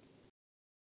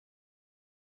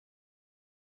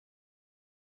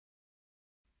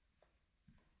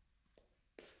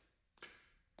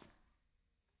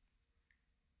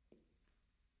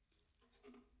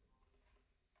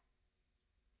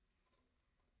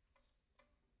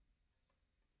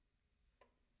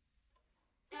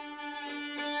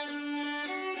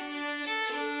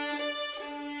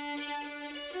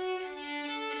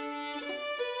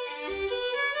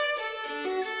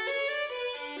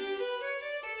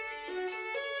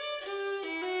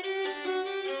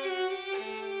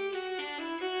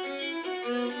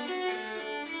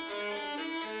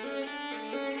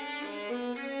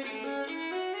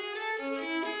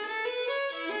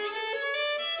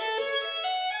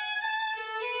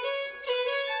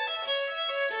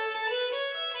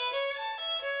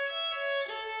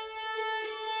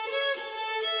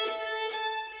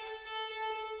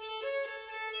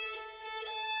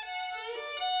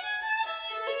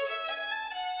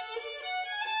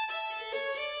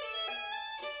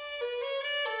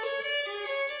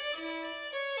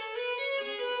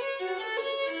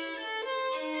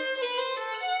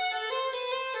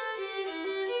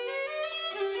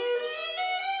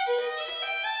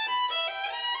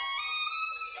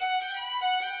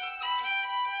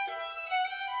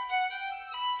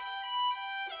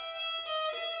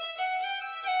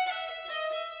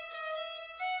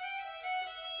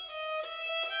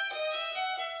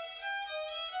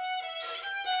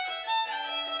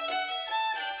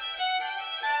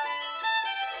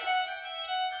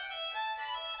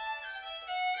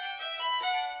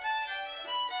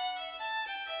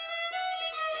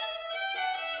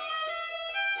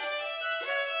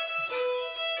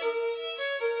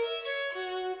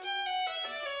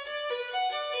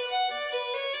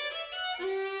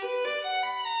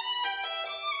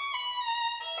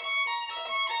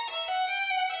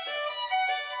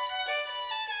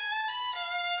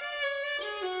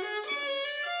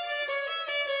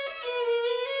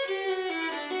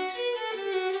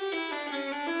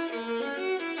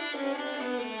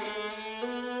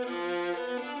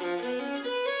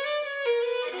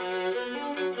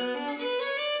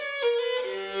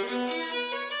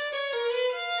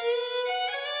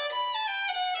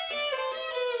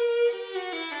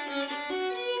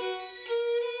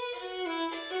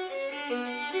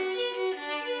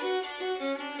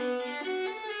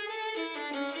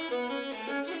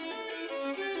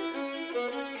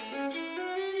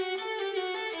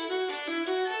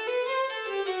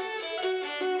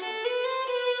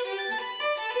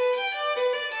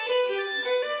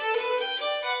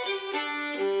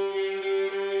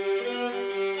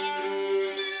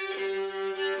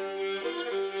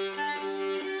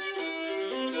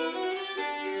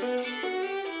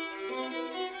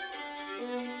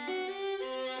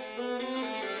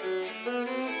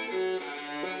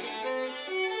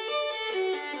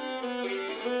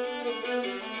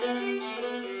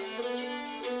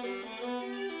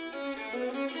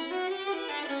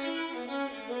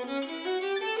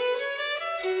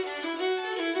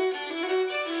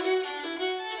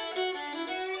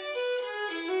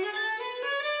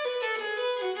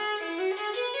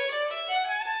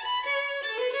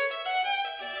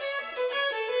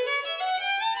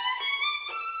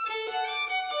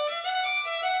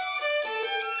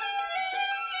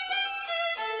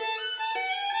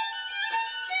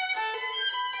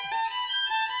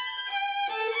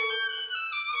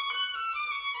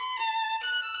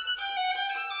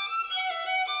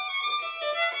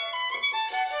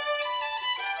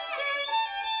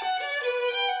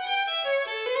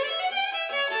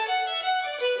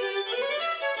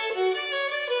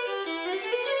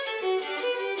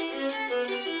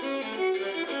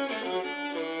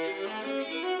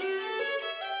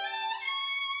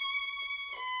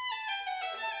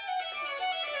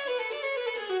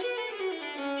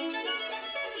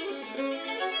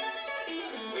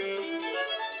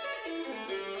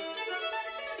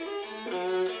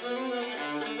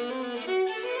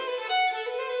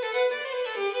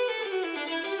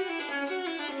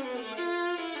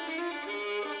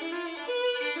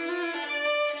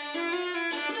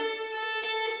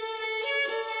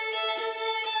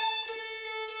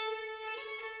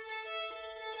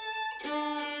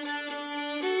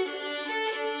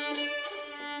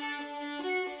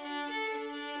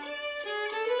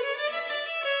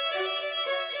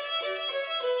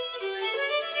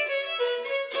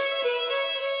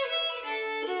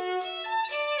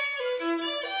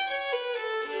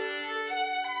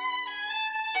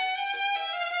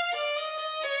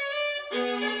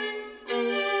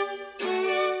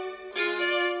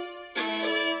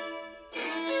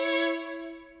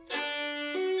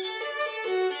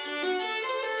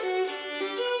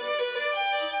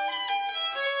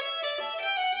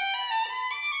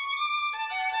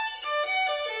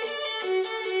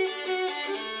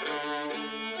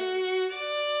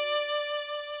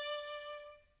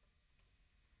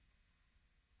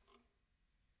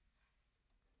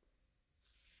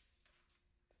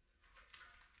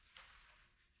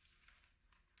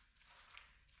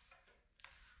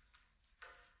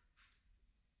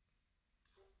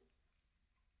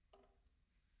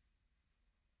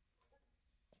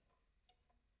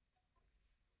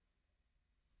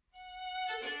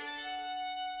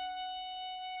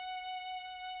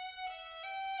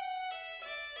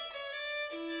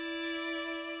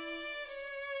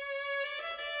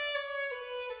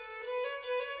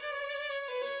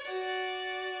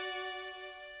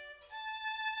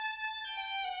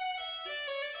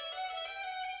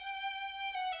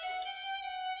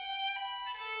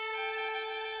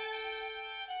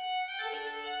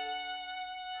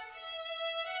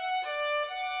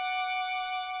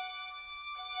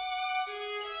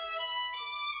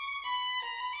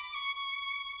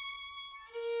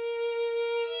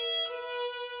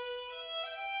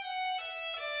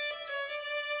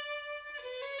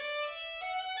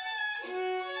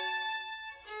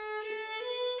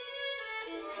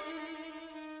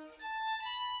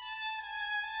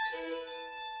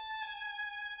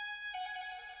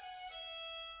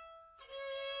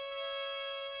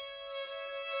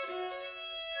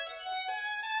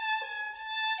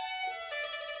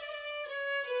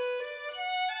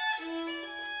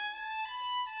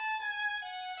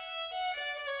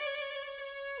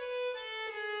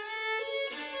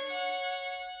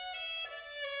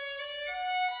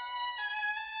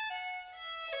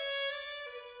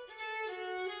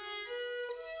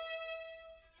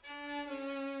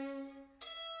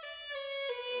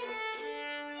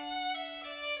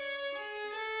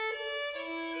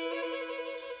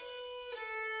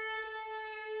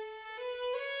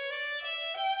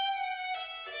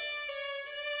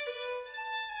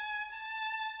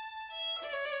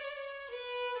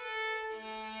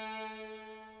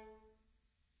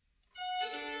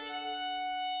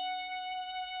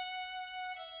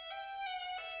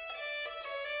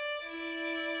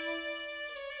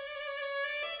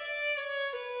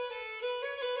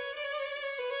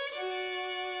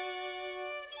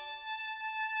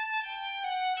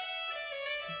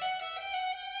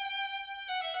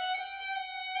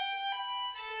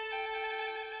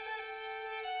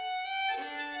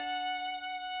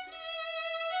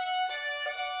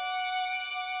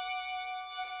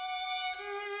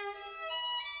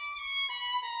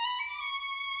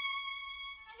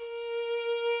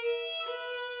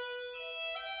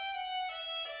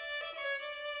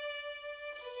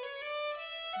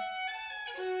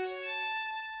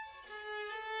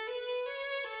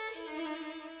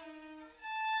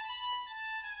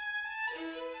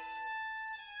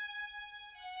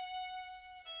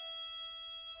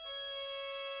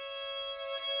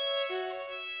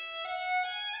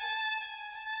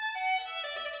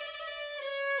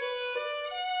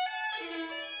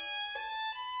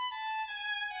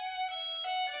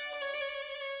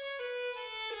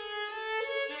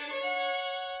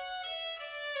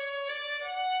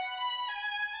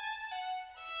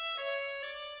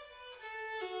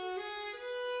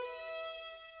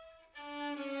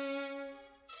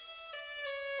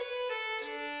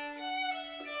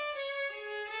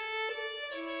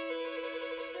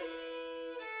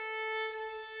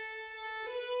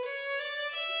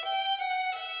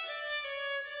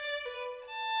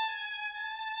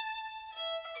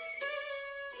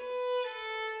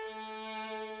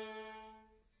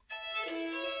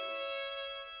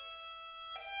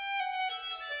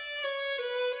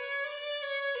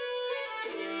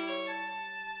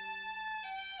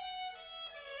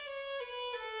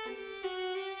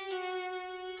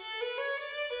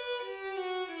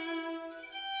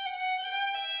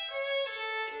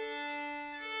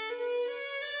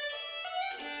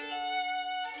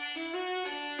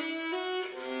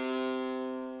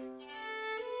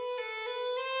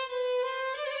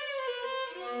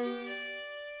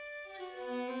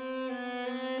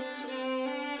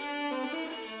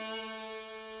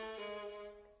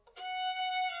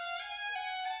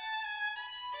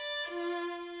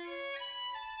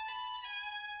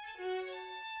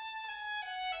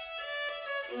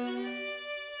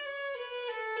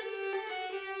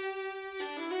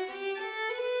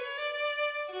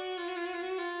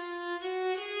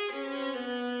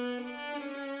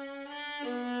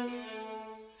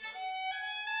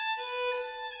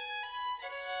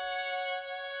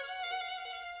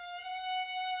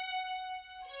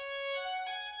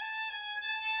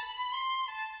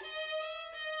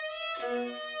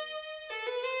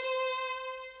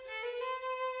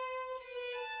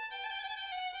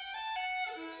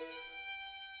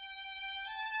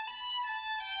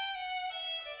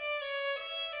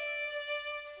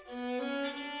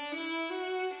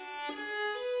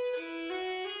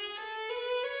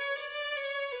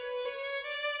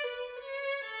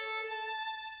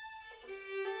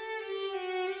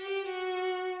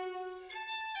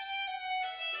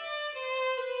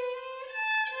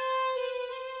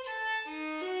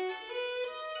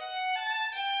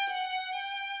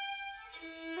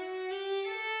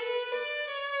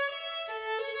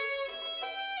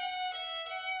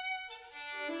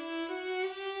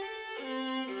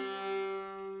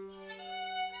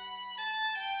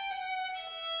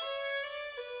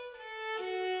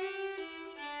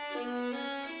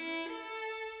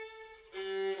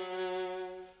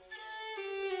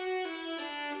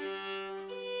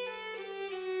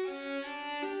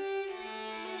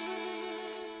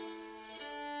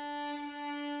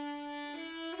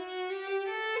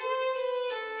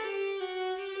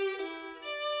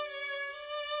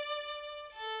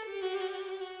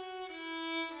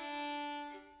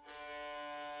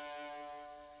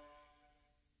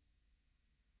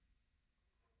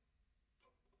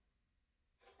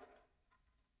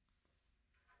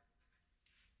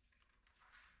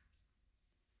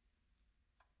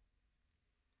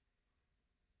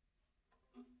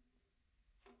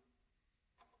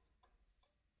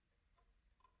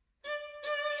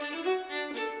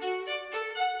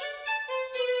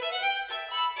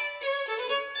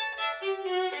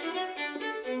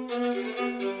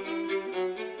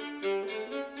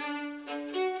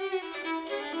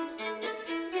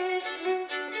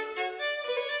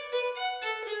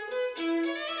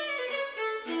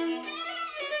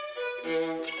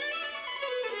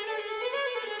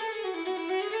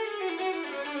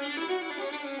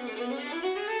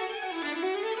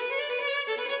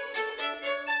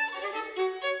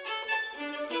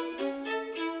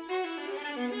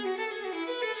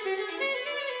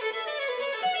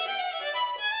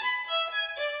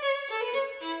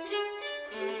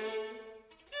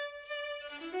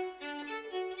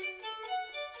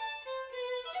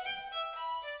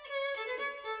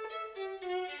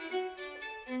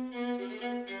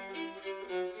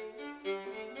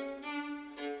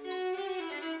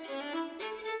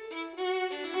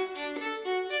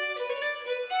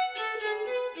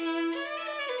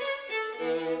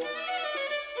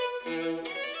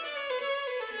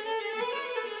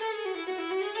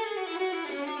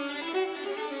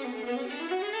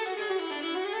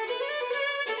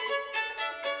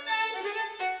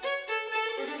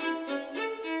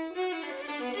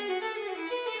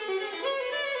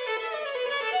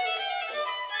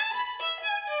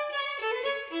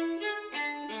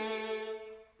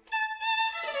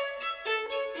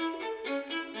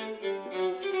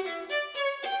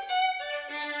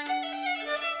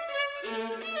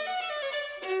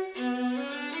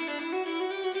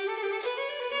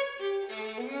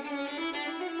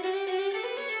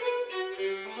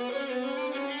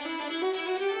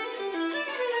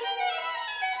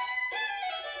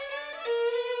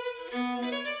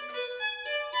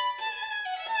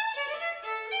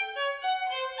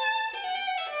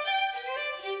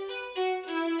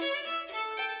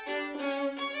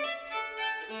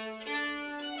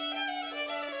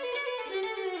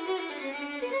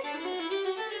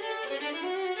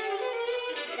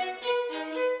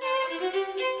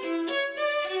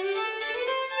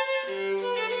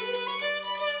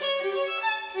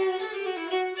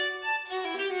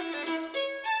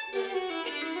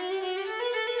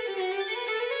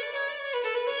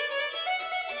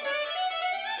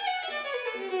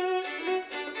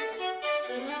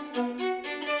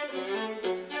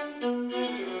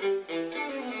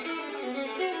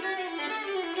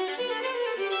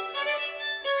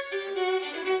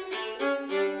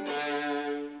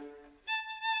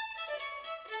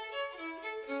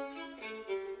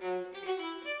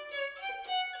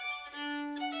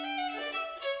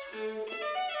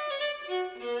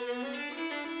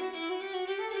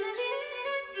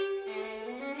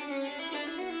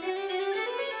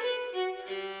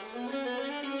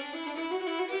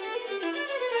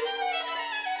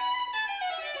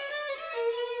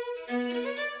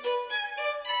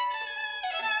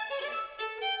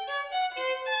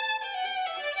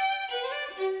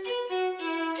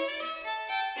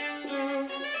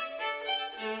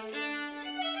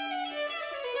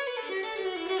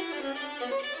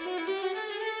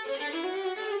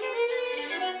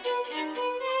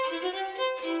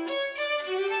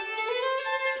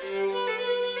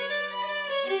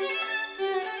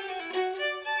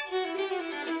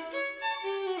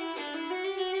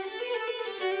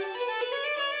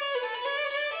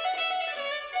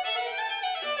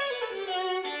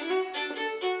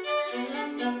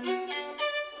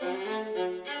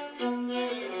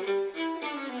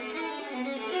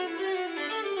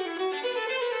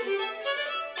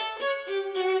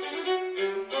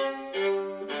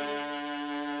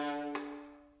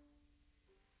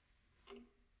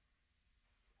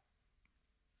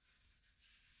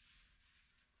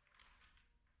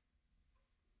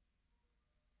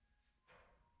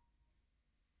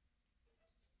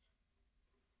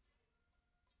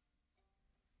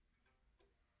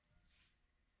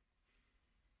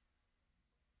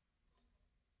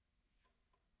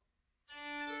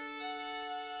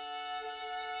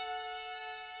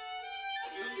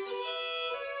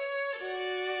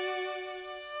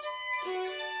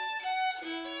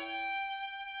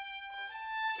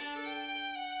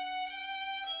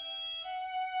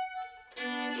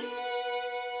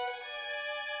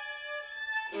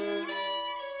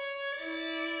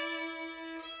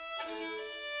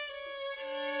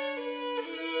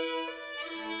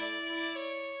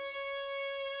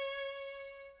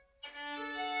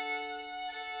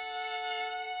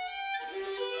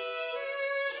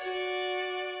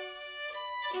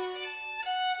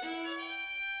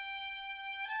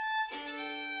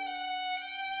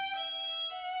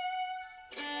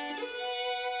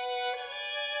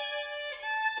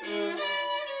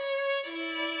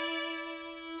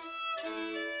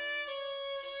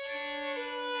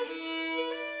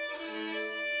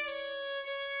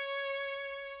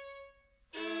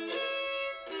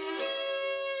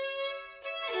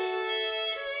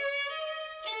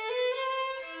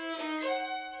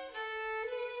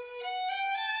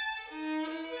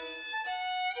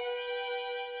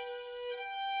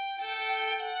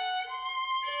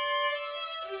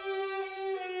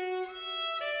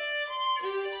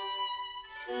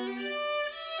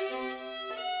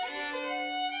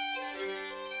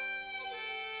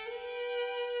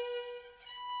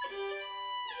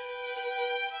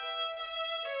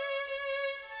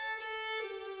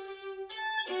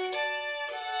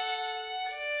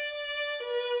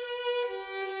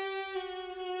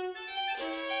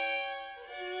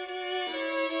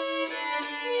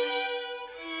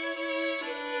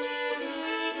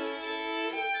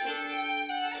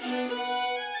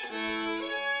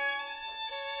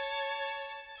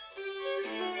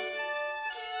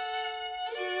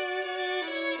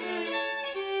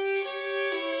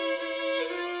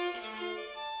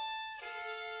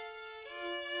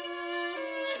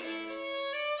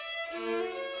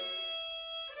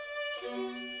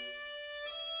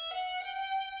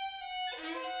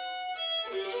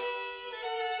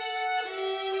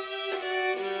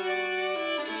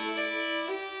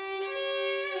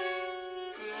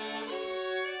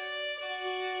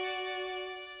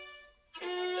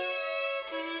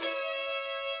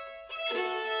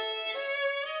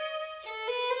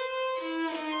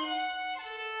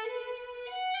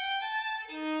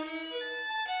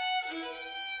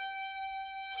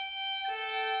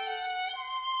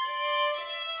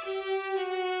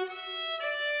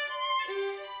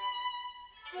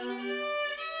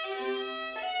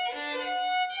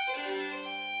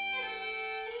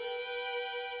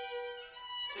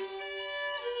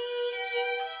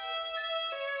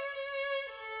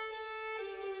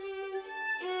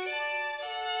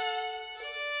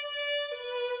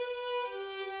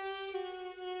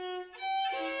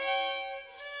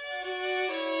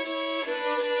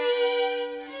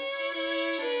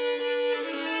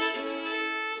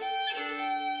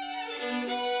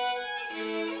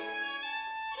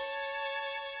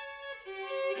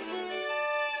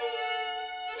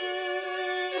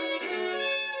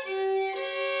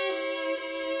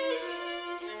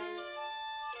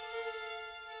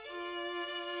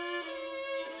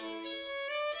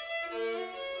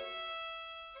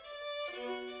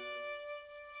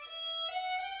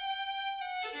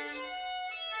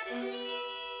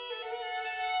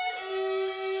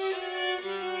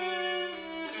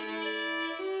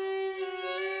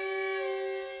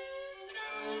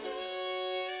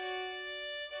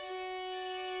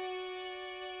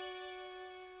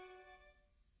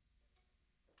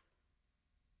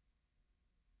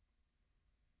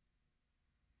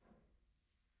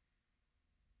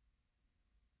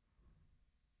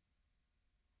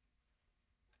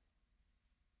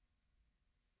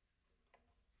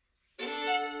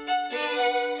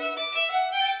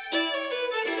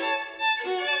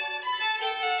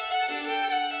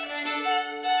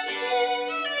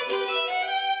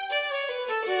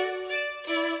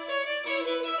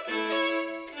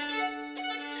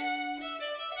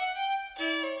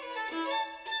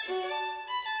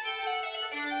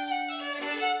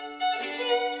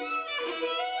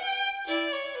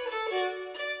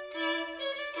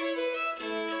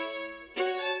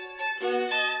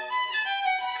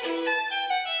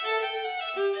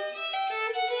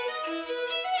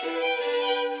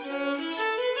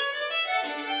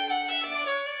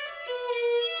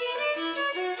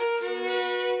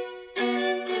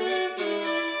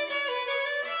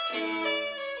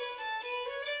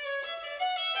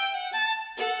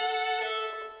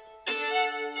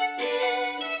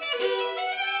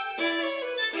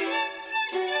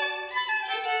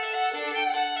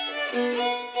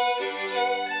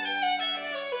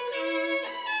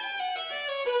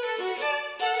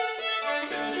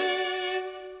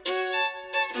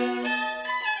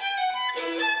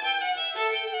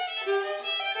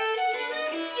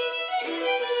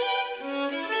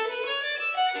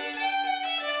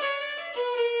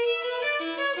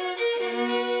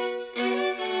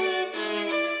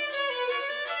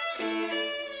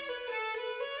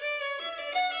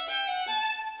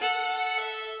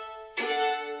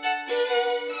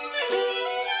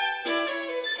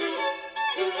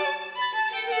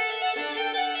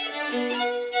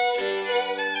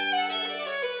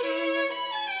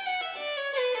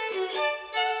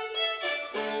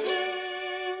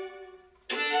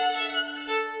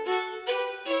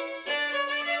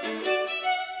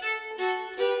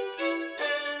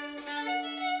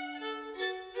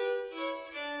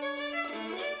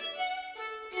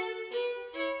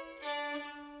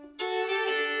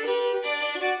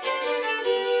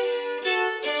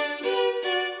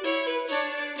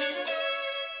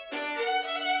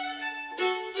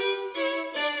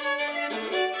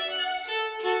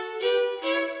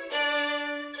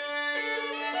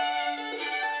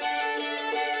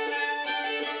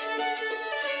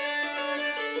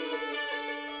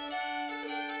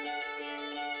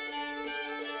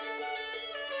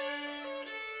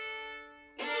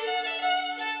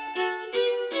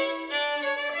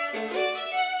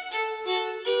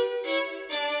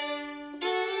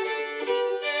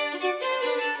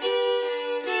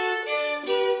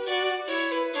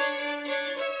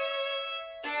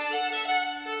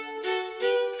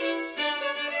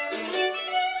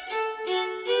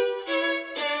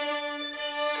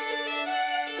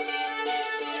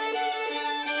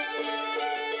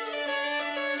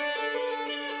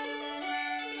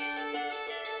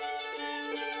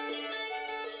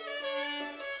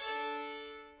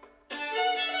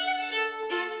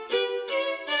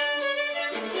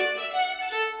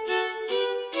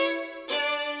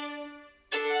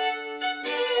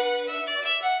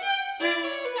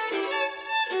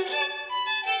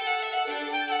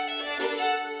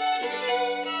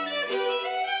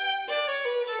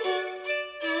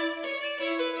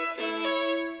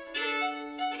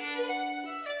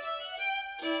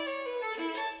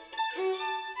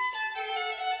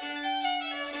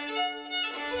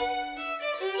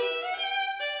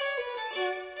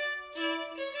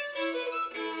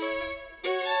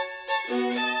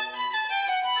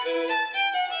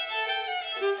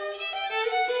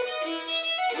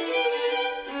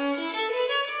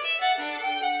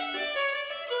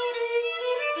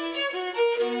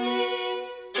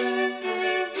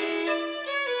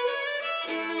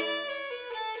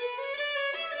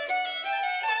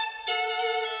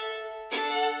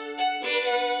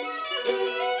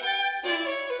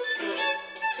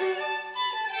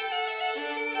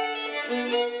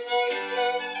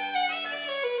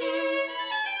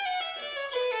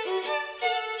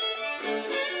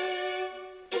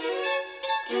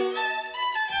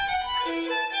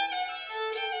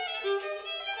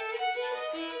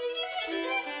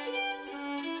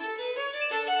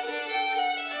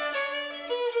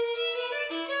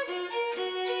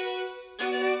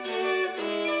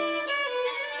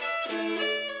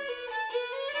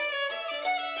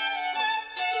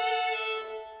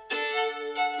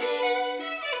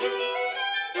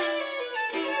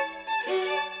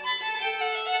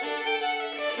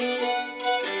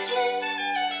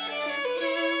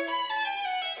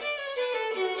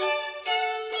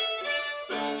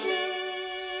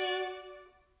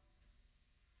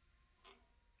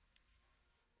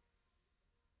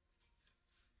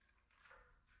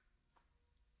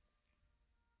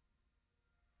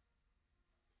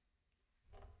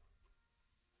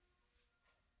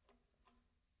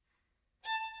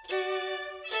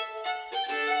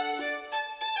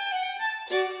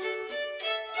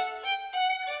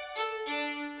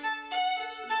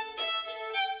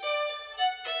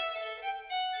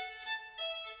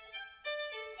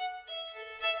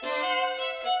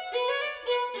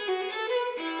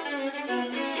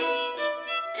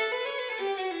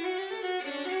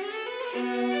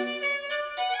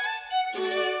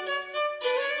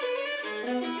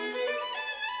 Thank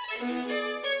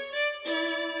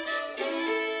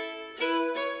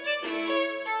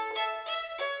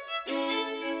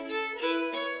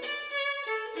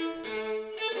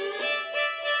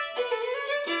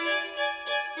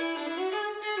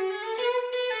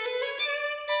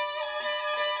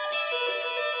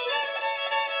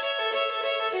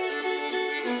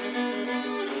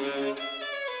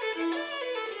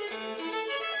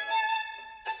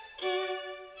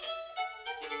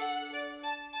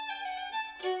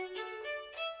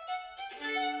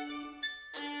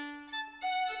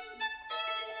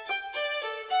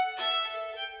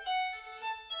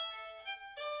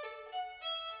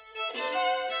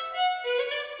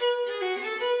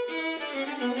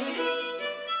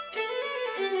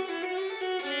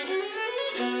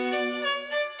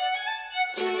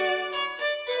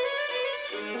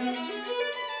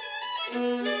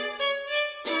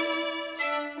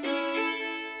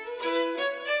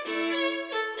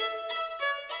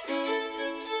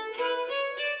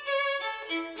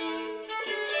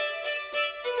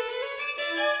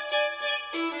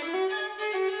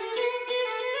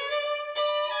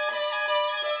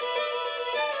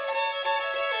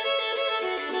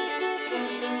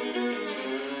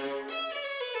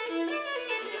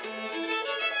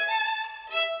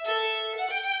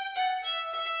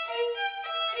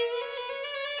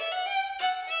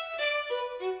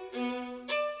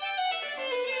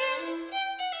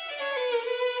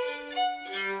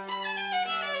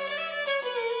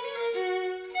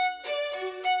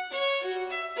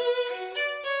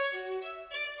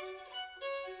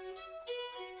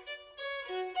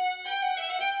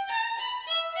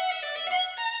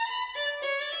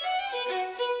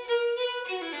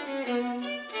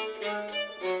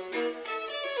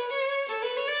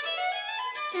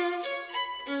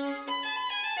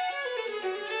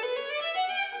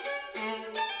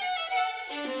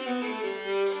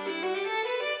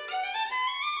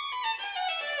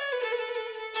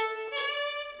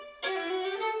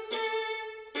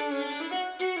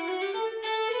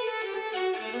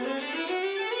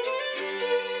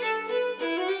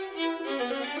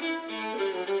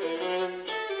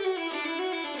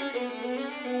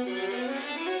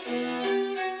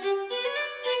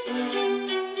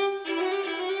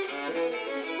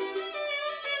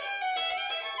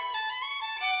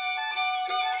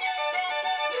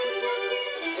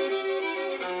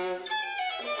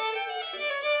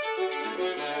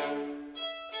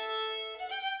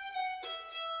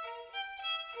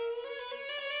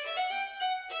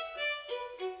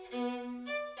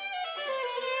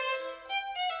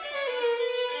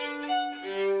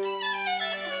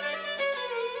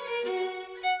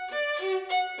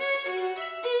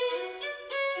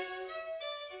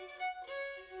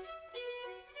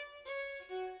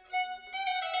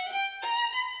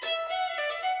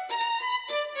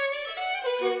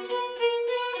you.